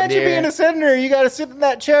there. Imagine being a senator, you got to sit in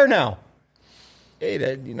that chair now. Hey,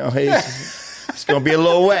 it's gonna be a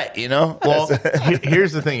little wet, Well,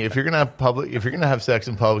 here's the thing: if you're gonna have sex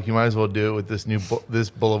in public, you might as well do it with this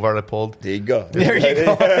boulevard I pulled. There you go. There you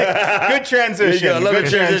go. Good transition. There you go. Love Good the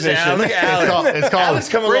transition. Look at Alex. It's called. Alex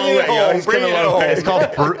coming a Bring long it way, yo. home. He's Bring coming a it long way.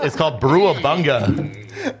 It's called Brewabunga.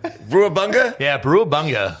 Brewabunga? Yeah,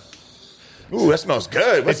 Brewabunga. Ooh, that smells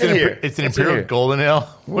good. What's in here? It's an What's in imperial here? golden ale.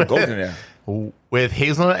 Golden ale. With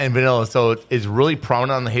hazelnut and vanilla, so it's really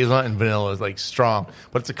prominent on the hazelnut and vanilla. It's like strong,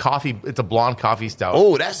 but it's a blonde coffee stout.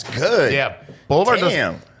 Oh, that's good. Yeah, Boulevard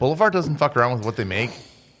Damn. doesn't fuck around with what they make.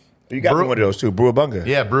 You got one of those too, Brewabunga.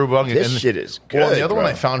 Yeah, Brewabunga. This shit is good. Well, the other bro.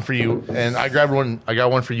 one I found for you, and I grabbed one. I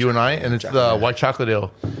got one for you and I, and it's the white chocolate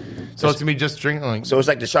ale. So it's gonna be just drinking. Like, So it's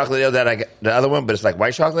like the chocolate ale that I got, the other one, but it's like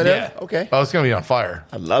white chocolate ale? yeah, Okay. Oh, it's gonna be on fire.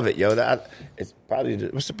 I love it, yo. It's probably,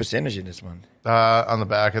 what's the percentage in this one? On the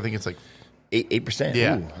back, I think it's like. 8%?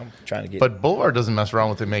 Yeah. Ooh, I'm trying to get But Boulevard doesn't mess around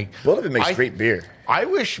with what they make. Boulevard makes great beer. I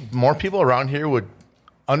wish more people around here would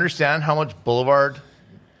understand how much Boulevard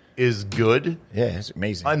is good Yeah, it's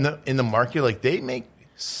amazing. in the market. Like they make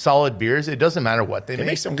solid beers. It doesn't matter what they They make.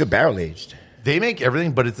 make some good barrel aged. They make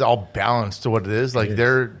everything, but it's all balanced to what it is. Like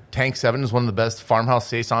their Tank 7 is one of the best farmhouse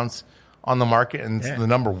saisons on the market, and it's the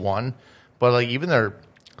number one. But like even their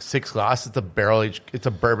 6 glass, it's a barrel aged. It's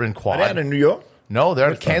a bourbon Are they out quad. in New York? No, they're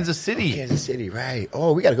out of Kansas City. Kansas City, right.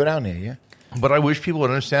 Oh, we got to go down there, yeah. But I wish people would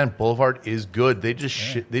understand Boulevard is good. They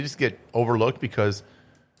just get overlooked because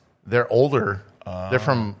they're older. They're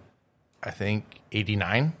from, I think,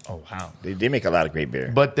 89. Oh, wow. They make a lot of great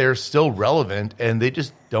beer. But they're still relevant, and they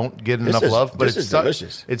just don't get enough love. But this is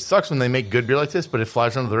delicious. It sucks when they make good beer like this, but it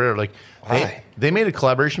flies under the radar. Like Why? they made a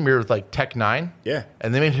collaboration beer with like Tech 9. Yeah.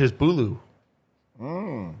 And they made his Bulu.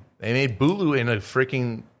 They made Bulu in a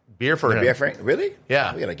freaking beer for him. Beer Frank? Really?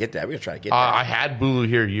 Yeah. We got to get that. We got to try to get that. I had Bulu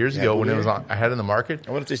here years ago when Bulu it was here? on. I had it in the market.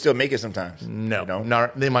 I wonder if they still make it sometimes. No, You know?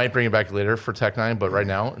 no, they might bring it back later for Tech 9, but right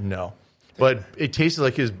now, no. But it tasted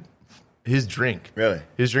like his drink. Really?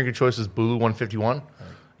 His drink of choice was Bulu 151.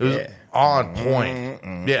 It was Yeah. on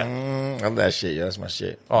point. Yeah. I love that shit. Yeah, that's my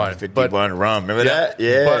shit. Oh, 51 rum. Remember that?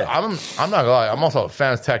 Yeah. But I'm not gonna lie. I'm also a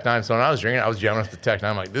fan of Tech 9. So when I was drinking, I was jamming with the Tech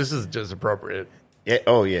 9. I'm like, this is just appropriate. Yeah.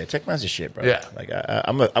 Oh, yeah. Tech 9's a shit, bro. Yeah. Like,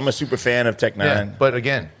 I'm a super fan of Tech 9. Yeah. But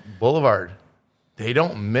again, Boulevard, they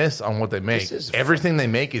don't miss on what they make. This is Everything they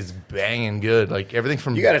make is banging good. Like everything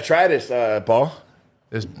from You got to try this, Paul.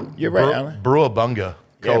 this. You're right, Alan. Brewabunga.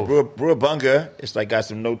 Yeah, Cove. Brewabunga. It's like got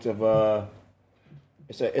some notes of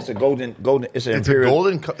it's a golden it's an imperial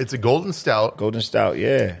It's a golden stout. golden stout.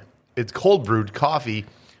 Yeah, It's cold brewed coffee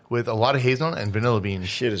with a lot of hazelnut and vanilla beans.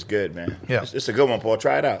 shit is good, man. Yeah. It's a good one, Paul.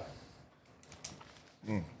 Try it out.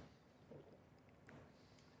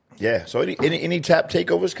 Yeah. So any tap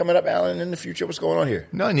takeovers coming up, Alan, in the future? What's going on here?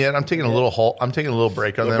 None yet. I'm taking a little halt. I'm taking a little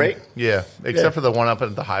break on them. Break? Yeah, except for the one up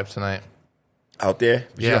at the Hive tonight. Out there?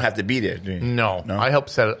 But Yeah. You don't have to be there, do you? No, I helped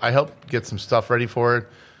set it. I helped get some stuff ready for it.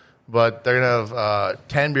 But they're gonna have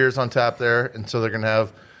 10 beers on tap there, and so they're gonna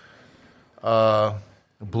have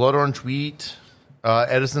Blood Orange Wheat,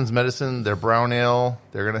 Edison's Medicine, their brown ale.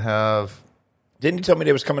 They're gonna have. Didn't you tell me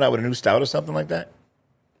they was coming out with a new stout or something like that?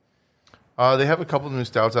 They have a couple of new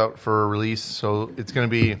stouts out for release, so it's gonna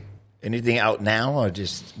be. Anything out now, or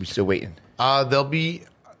just we still waiting?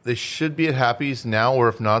 They should be at Happy's now, or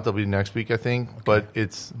if not, they'll be next week, I think. Okay. But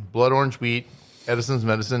it's Blood Orange Wheat, Edison's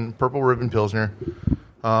Medicine, Purple Ribbon Pilsner.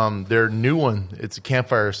 Their new one, it's a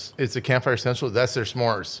campfire essential. That's their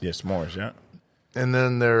s'mores. Yeah, s'mores. Yeah. And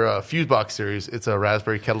then their Fuse Box series, it's a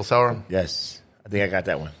raspberry kettle sour. Yes, I think I got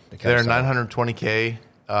that one. Their 920K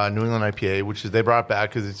New England IPA, which is they brought back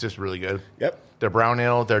because it's just really good. Yep. Their brown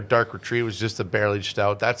ale, their Dark Retreat was just a barrel aged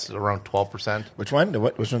stout. That's around 12%. Which one?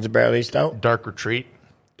 Which one's a barrel aged stout? Dark Retreat.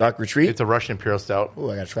 Dark Retreat. It's a Russian Imperial Stout. Oh,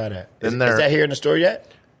 I gotta try that. Is And they're- that here in the store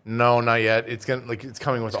yet? No, not yet. It's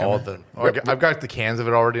coming with all of them. I've got the cans of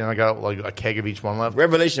it already, and I got like a keg of each one left.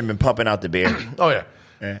 Revelation been pumping out the beer. Oh yeah.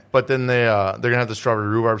 Yeah. But then they're gonna have the strawberry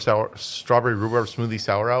rhubarb smoothie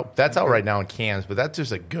sour out. That's out right now in cans, but that's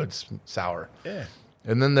just a good sour. Yeah.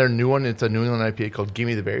 And then their new one, it's a New England IPA called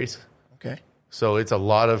Gimme the Berries. Okay. So it's a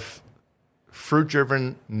lot of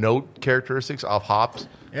fruit-driven note characteristics off hops.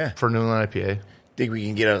 Yeah. For New England IPA. Think we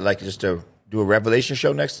can get do a Revelation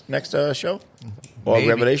show next show? Or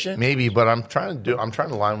Revelation? Maybe, but I'm trying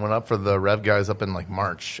to line one up for the Rev guys up in like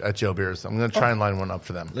March at Joe Beers. I'm going to try and line one up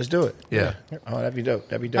for them. Let's do it. Yeah. Oh, that'd be dope.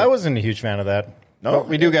 That'd be dope. I wasn't a huge fan of that. No? But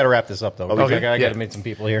we do got to wrap this up, though. Okay. I got Yeah. to meet some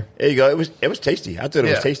people here. There you go. It was tasty. I thought it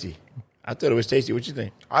was Yeah. tasty. What you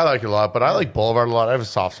think? I like it a lot, but I like Boulevard a lot. I have a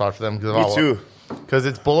soft spot for them. Me too. Because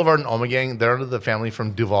it's Boulevard and Omegang. They're under the family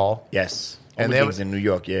from Duval. Yes. And And they have- things in New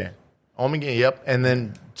York, yeah. Omegang, yep. And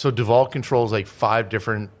then, so Duval controls like 5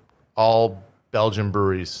 different all Belgian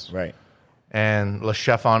breweries. Right. And Le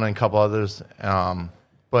Chef on and a couple others.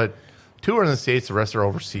 But 2 are in the States, the rest are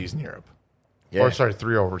overseas in Europe. Yeah. Or, sorry,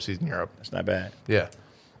 3 are overseas in Europe. That's not bad. Yeah.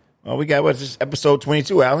 Well, we got, what's this, episode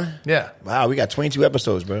 22, Alan? Yeah. Wow, we got 22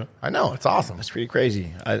 episodes, bro. I know. It's awesome. That's pretty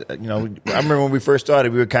crazy. I remember when we first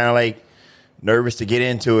started, we were kind of like nervous to get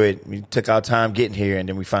into it. We took our time getting here, and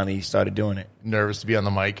then we finally started doing it. Nervous to be on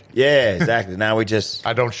the mic. Yeah, exactly. Now we just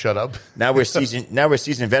I don't shut up. now we're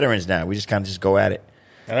seasoned veterans. Now we just kind of just go at it.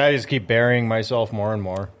 And I just keep burying myself more and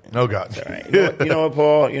more. Oh, God. All right. You know what,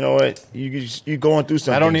 Paul? You know what? You going through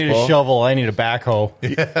something. I don't need a shovel. I need a backhoe.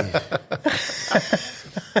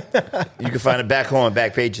 You can find it back home,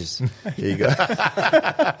 back pages. There you go.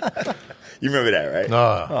 You remember that, right?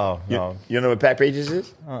 Oh, no. You know what back pages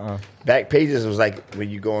is? Back pages was like when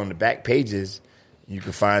you go on the back pages, you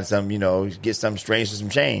can find some, get some strange for some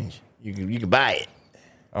change. You can buy it.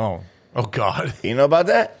 Oh. Oh, God. You know about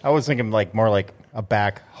that? I was thinking more like a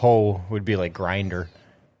backhoe would be like grinder.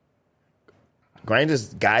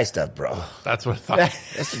 Grinder's guy stuff, bro. That's what I thought.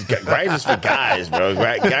 That's just, Grinder's for guys, bro.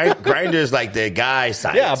 Grinder's like the guy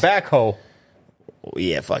side. Yeah, a backhoe. Oh,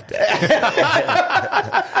 yeah, fuck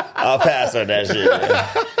that. I'll pass on that shit, man.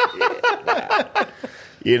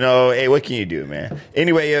 Yeah. Hey, what can you do, man?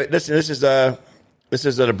 Anyway, listen, this is the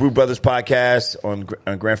Brew Brothers podcast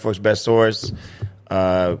on Grand Forks Best Source.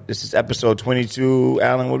 This is episode 22.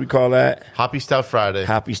 Alan, what do we call that? Hoppy Stout Friday.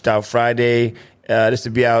 Hoppy Stout Friday. This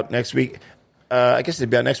will be out next week. I guess it'll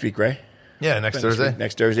be out next week, right? Yeah, next Thursday.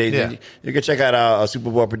 Next Thursday. Yeah. You can check out our Super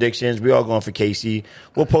Bowl predictions. We all going for KC.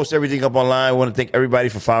 We'll post everything up online. We want to thank everybody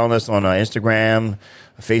for following us on Instagram,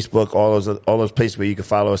 Facebook, all those places where you can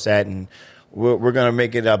follow us at. And we're going to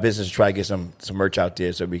make it our business to try to get some merch out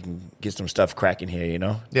there so we can get some stuff cracking here,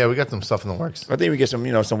 Yeah, we got some stuff in the works. I think we get some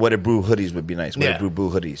What It Brew hoodies would be nice. What It Yeah. Brew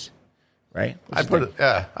hoodies. Right? I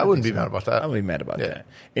wouldn't be mad about that. I wouldn't be mad about Yeah. that.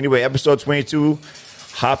 Anyway, episode 22,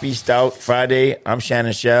 Hoppy Stout Friday. I'm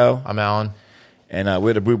Shannon Shell. I'm Alan. And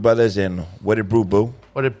we're the Brew Brothers and What It Brew Boo.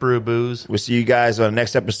 What it brew booze. We'll see you guys on the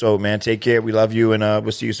next episode, man. Take care. We love you, and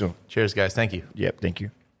we'll see you soon. Cheers, guys. Thank you. Yep, thank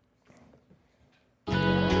you.